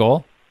reach their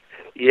goal?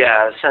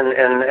 Yes,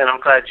 and I'm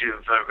glad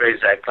you've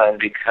raised that, Glenn,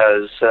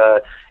 because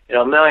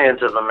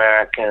millions of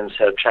Americans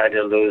have tried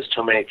to lose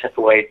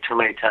weight too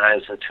many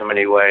times in too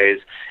many ways,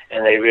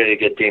 and they really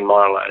get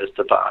demoralized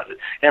about it.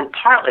 And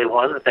partly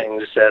one of the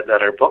things that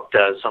our book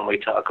does when we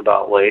talk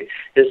about weight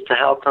is to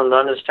help them to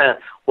understand,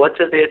 what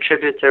do they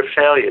attribute their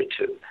failure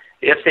to?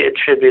 If they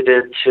attribute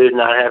it to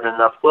not having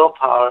enough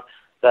willpower,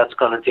 that's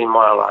going to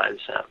demoralize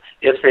them.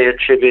 If they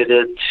attribute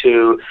it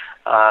to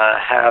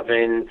not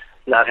having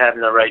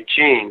the right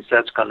genes,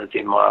 that's going to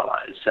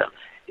demoralize them.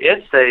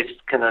 If they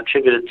can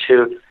attribute it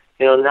to,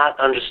 not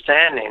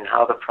understanding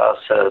how the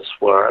process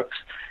works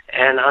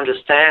and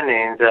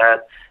understanding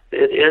that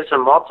it is a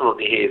multiple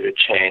behavior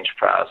change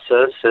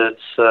process,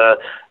 it's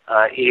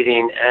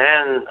eating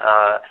and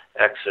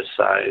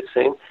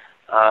exercising,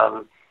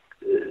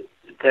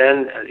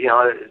 then,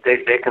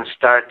 they can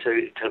start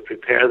to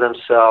prepare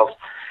themselves.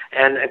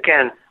 And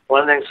again,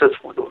 one of the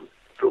things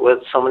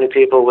with so many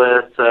people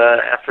with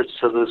efforts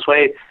to lose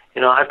weight,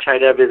 I've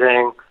tried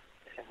everything,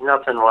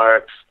 nothing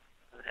works,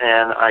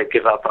 and I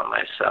give up on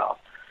myself.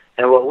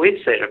 And what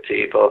we say to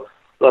people,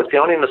 look, the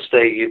only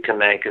mistake you can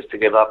make is to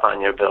give up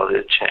on your ability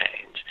to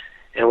change.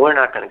 And we're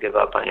not going to give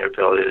up on your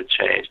ability to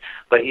change.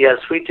 But yes,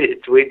 we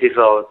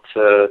devote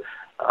a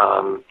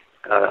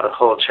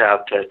whole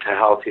chapter to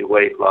healthy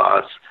weight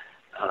loss,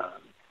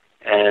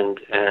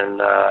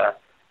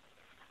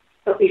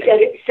 But we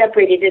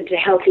separated into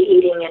healthy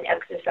eating and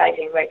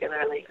exercising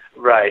regularly.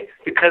 Right,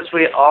 because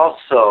we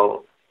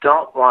also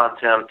don't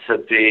want them to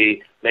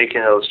be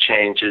making those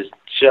changes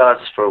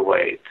just for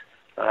weight,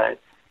 right?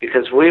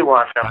 Because we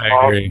want them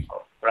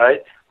also,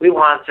 right? We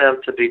want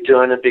them to be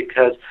doing it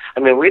because,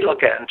 we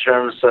look at in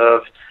terms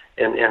of,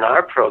 in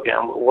our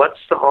program, what's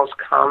the most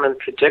common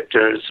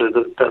predictors or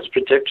the best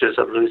predictors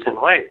of losing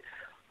weight?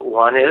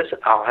 One is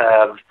I'll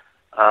have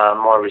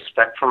more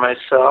respect for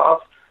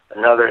myself.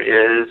 Another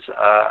is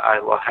I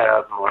will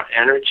have more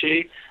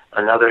energy.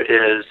 Another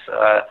is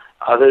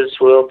others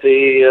will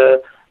be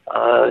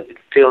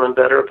feeling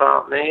better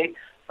about me.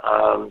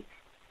 And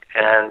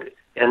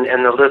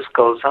the list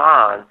goes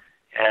on.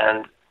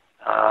 And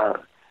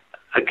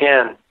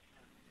again,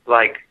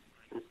 like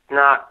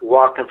not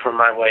walking for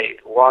my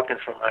weight, walking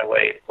for my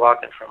weight,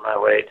 walking for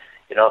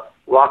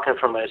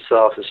my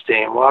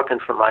self-esteem, walking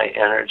for my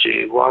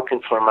energy,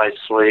 walking for my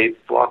sleep,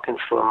 walking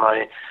for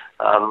my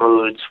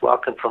moods,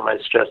 walking for my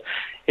stress.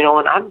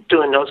 When I'm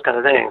doing those kind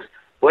of things,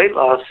 weight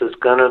loss is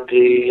going to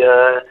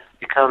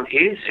become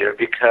easier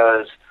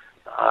because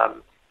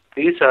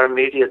these are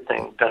immediate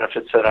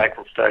benefits that I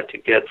can start to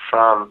get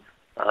from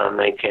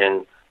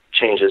making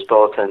changes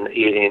both in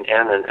eating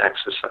and in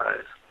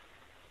exercise.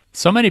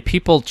 So many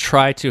people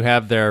try to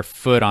have their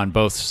foot on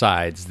both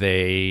sides.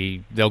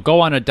 They'll go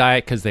on a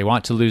diet because they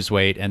want to lose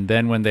weight, and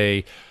then when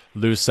they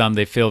lose some,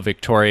 they feel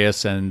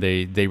victorious and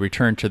they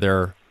return to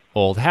their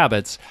old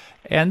habits.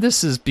 And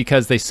this is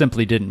because they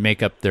simply didn't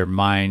make up their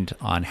mind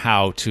on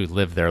how to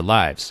live their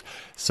lives.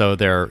 So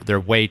their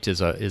weight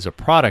is a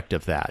product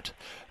of that.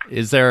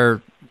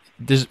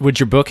 Would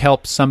your book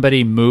help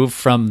somebody move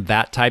from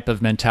that type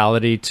of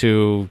mentality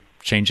to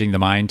changing the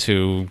mind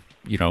to,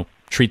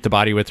 treat the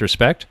body with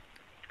respect?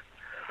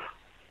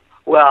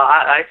 Well,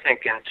 I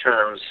think in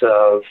terms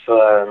of,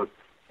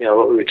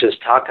 what we were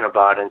just talking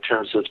about, in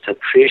terms of to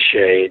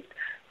appreciate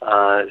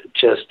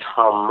just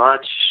how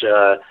much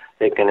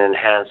they can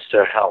enhance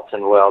their health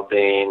and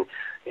well-being,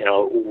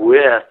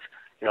 with,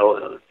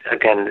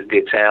 again, the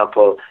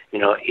example,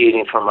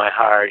 eating for my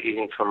heart,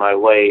 eating for my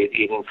weight,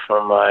 eating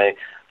for my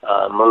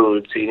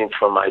moods, eating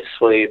for my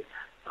sleep,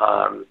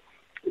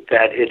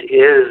 that it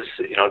is,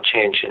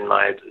 changing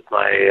my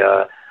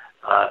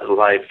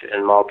life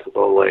in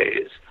multiple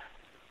ways.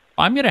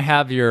 I'm going to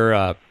have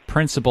your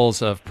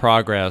principles of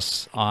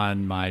progress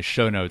on my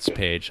show notes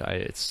page.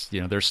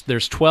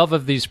 There's 12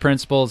 of these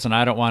principles, and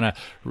I don't want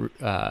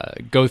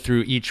to go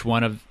through each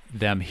one of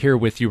them here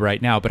with you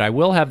right now, but I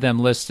will have them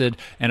listed,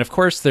 and of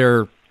course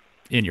they're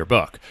in your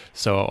book.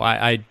 So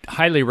I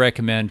highly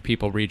recommend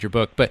people read your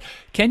book. But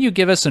can you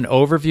give us an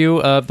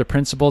overview of the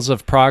principles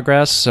of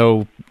progress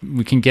so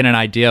we can get an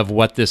idea of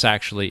what this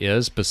actually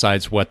is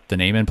besides what the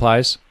name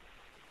implies?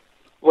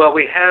 Well,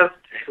 we have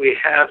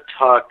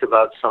talked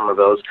about some of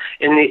those.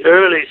 In the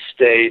early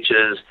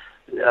stages,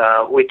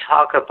 we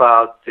talk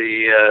about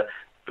the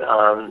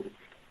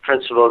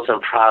principles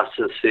and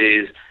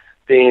processes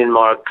being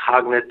more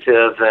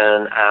cognitive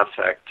and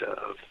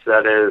affective.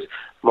 That is,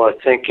 more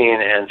thinking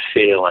and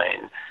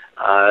feeling.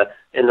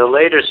 In the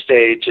later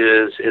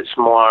stages, it's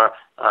more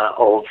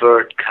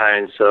overt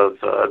kinds of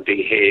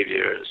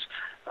behaviors,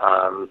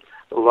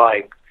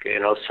 like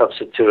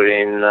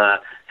substituting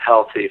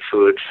healthy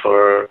food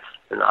for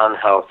an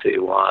unhealthy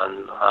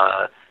one,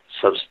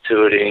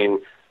 substituting,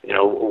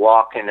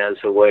 walking as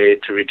a way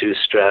to reduce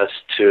stress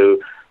to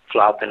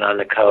flopping on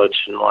the couch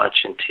and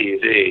watching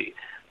TV.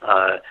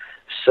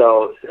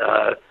 So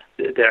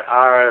there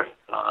are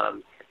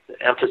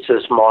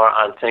emphasis more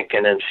on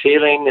thinking and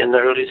feeling in the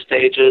early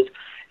stages.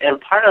 And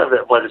part of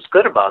it, what is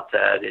good about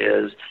that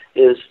is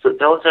that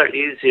those are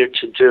easier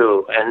to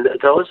do. And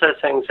those are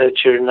things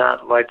that you're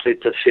not likely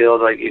to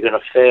feel like you're going to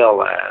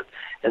fail at.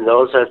 And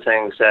those are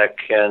things that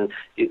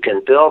you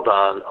can build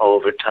on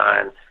over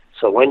time.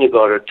 So when you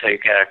go to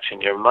take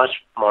action, you're much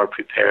more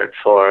prepared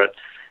for it,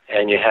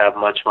 and you have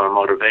much more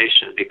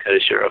motivation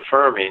because you're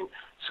affirming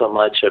so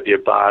much of your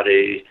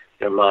body,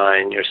 your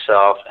mind,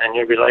 yourself, and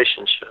your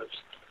relationships.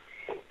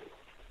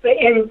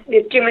 And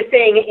as Jim was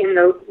saying, in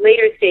the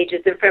later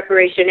stages of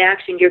preparation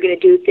action, you're going to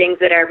do things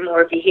that are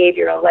more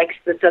behavioral, like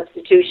the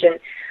substitution,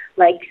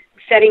 like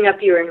setting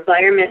up your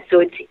environment so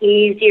it's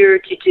easier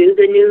to do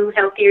the new,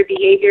 healthier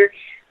behavior,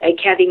 like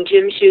having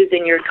gym shoes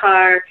in your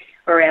car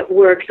or at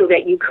work so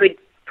that you could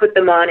put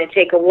them on and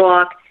take a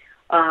walk.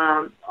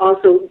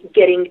 Also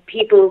getting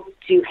people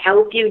to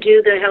help you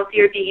do the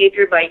healthier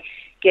behavior by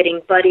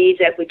getting buddies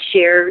that would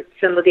share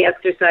some of the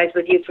exercise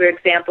with you, for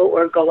example,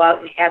 or go out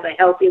and have a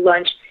healthy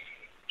lunch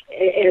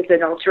as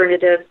an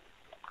alternative.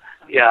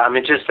 Yeah,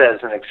 just as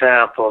an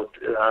example,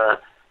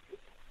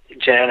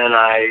 Jan and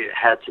I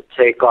had to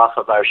take off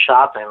of our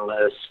shopping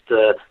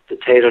list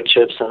potato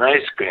chips and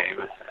ice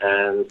cream,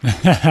 and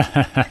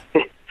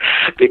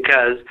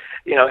because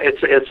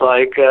it's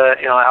like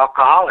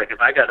alcoholic.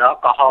 If I got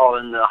alcohol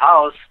in the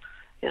house,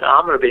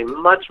 I'm going to be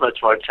much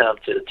more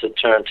tempted to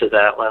turn to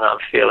that when I'm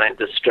feeling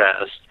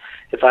distressed.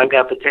 If I've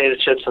got potato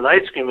chips and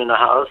ice cream in the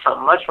house,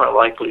 I'm much more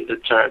likely to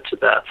turn to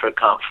that for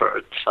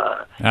comfort.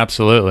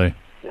 Absolutely.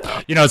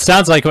 Yeah. It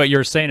sounds like what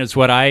you're saying is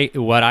what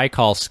I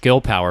call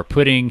skill power,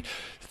 putting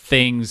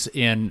things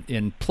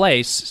in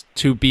place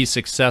to be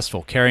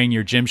successful. Carrying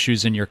your gym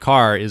shoes in your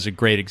car is a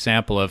great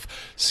example of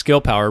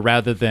skill power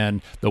rather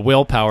than the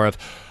willpower of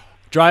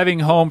driving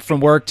home from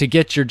work to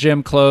get your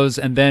gym clothes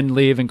and then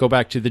leave and go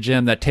back to the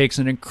gym. That takes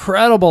an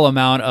incredible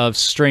amount of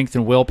strength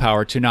and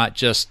willpower to not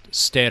just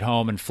stay at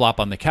home and flop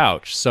on the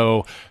couch.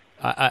 So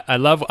I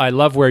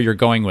love where you're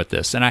going with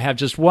this. And I have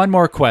just one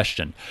more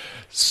question.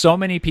 So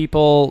many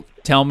people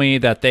tell me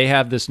that they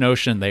have this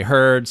notion, they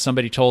heard,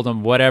 somebody told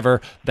them, whatever,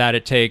 that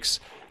it takes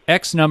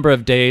X number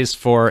of days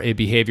for a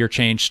behavior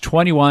change.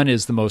 21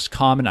 is the most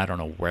common. I don't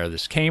know where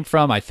this came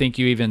from. I think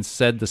you even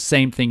said the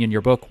same thing in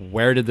your book.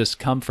 Where did this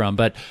come from?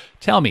 But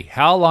tell me,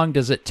 how long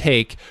does it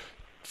take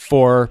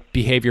for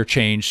behavior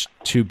change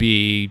to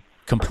be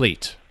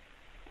complete?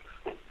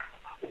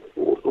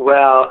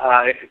 Well,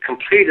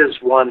 complete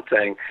is one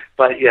thing,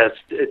 but yes,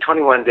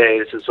 21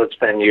 days is what's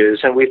been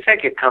used, and we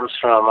think it comes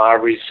from our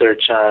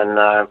research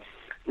on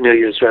New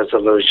Year's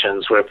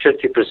resolutions, where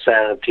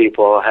 50% of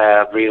people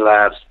have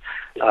relapsed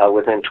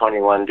within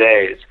 21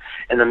 days.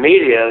 And the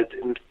media,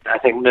 I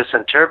think,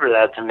 misinterpret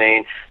that to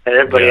mean that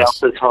everybody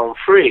else is home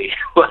free.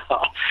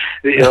 Well,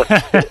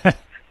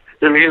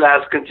 the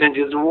relapse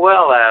continues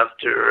well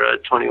after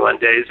 21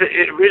 days.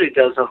 It really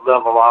doesn't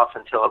level off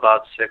until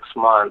about 6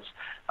 months.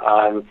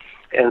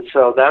 And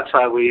so that's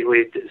why we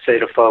say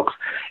to folks,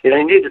 you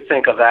need to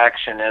think of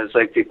action as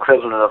like the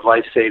equivalent of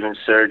life-saving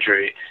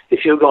surgery.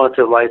 If you're going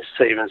through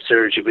life-saving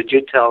surgery, but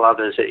you tell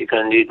others that you're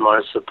going to need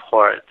more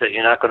support, that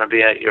you're not going to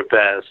be at your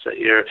best, that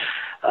you're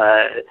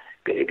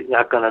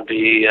not going to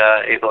be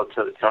able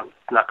to,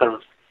 not going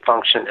to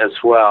function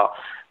as well.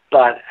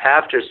 But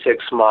after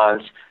 6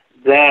 months,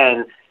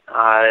 then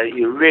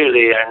you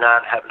really are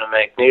not having to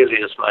make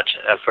nearly as much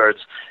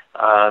efforts.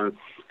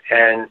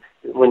 And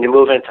when you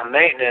move into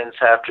maintenance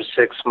after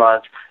 6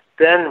 months,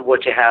 then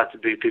what you have to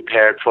be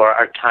prepared for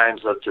are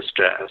times of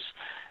distress.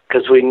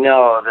 Because we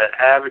know that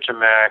average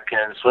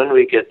Americans, when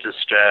we get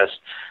distressed,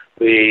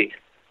 we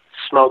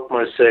smoke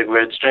more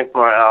cigarettes, drink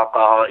more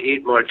alcohol,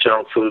 eat more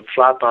junk food,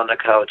 flop on the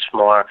couch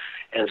more.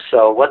 And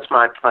so what's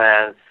my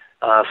plan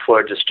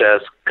for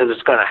distress? Because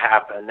it's going to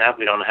happen. That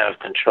we don't have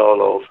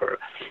control over.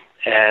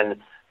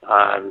 And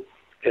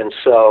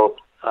so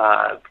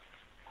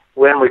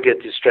when we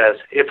get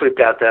distressed, if we've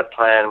got that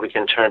plan, we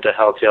can turn to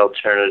healthy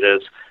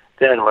alternatives.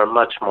 Then we're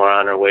much more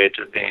on our way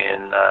to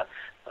being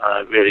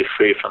really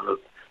free from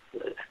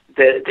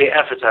the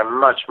efforts are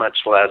much, much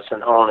less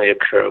and only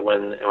occur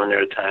when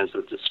there are times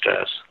of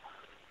distress.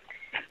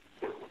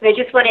 I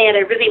just want to add, I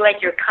really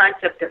like your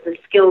concept of the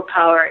skill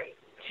power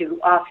to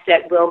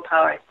offset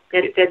willpower.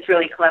 That's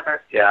really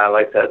clever. Yeah, I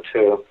like that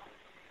too.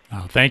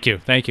 Oh, thank you.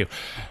 Thank you.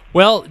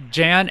 Well,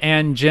 Jan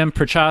and Jim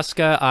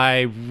Prochaska,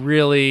 I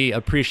really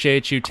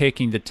appreciate you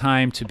taking the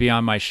time to be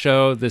on my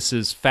show. This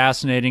is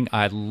fascinating.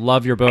 I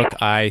love your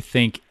book. I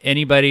think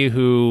anybody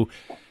who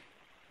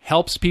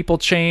helps people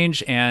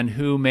change and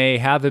who may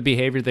have a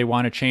behavior they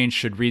want to change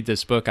should read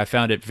this book. I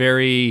found it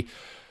very,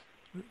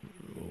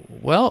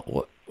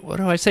 well, what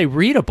do I say,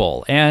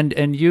 readable.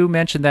 And you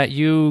mentioned that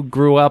you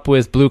grew up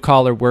with blue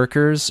collar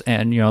workers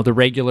and the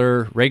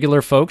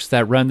regular folks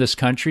that run this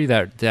country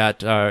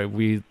that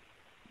we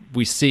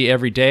see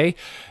every day.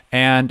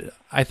 And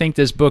I think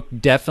this book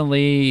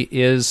definitely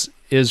is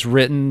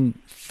written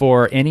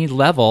for any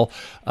level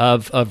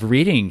of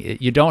reading.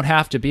 You don't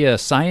have to be a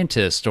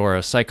scientist or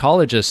a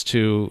psychologist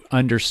to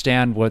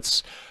understand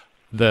what's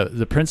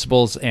the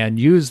principles and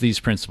use these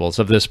principles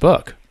of this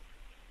book.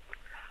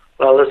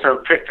 Well, listen,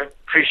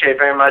 appreciate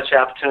very much the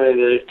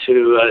opportunity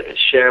to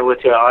share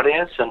with your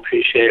audience, and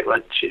appreciate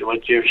what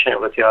you're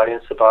sharing with the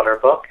audience about our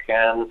book.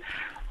 And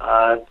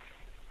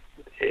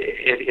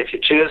if you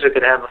choose, we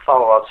could have a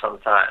follow-up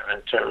sometime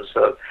in terms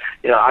of,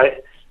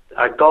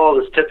 our goal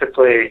is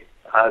typically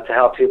to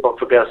help people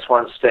progress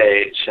one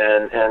stage.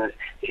 And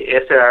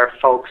if there are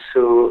folks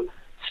who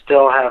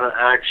still have an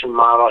action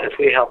model, if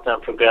we help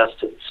them progress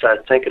to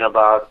start thinking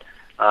about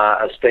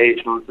a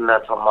stage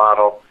mental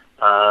model,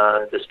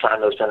 this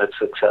time has been a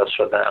success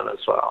for them as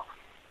well.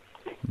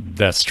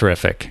 That's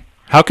terrific.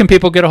 How can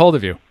people get a hold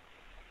of you?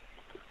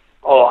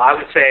 Oh, I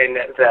was saying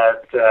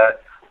that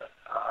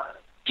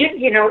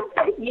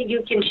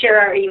you can share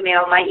our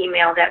email, my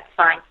email, that's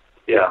fine.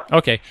 Yeah.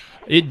 Okay.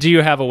 Do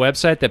you have a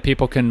website that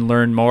people can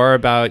learn more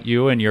about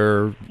you and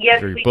your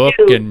book?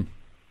 Do. And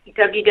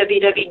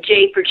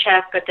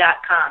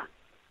www.jprochaska.com.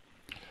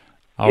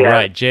 All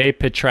right,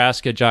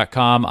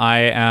 jprochaska.com. I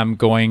am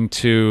going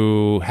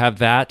to have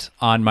that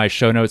on my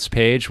show notes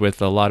page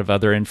with a lot of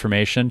other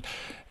information.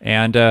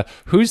 And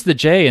who's the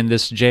J in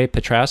this J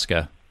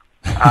Prochaska?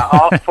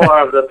 All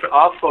four of the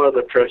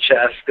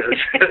Prochaskas.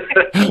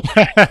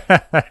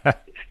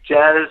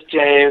 Janice,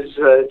 James,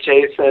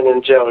 Jason,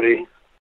 and Jody.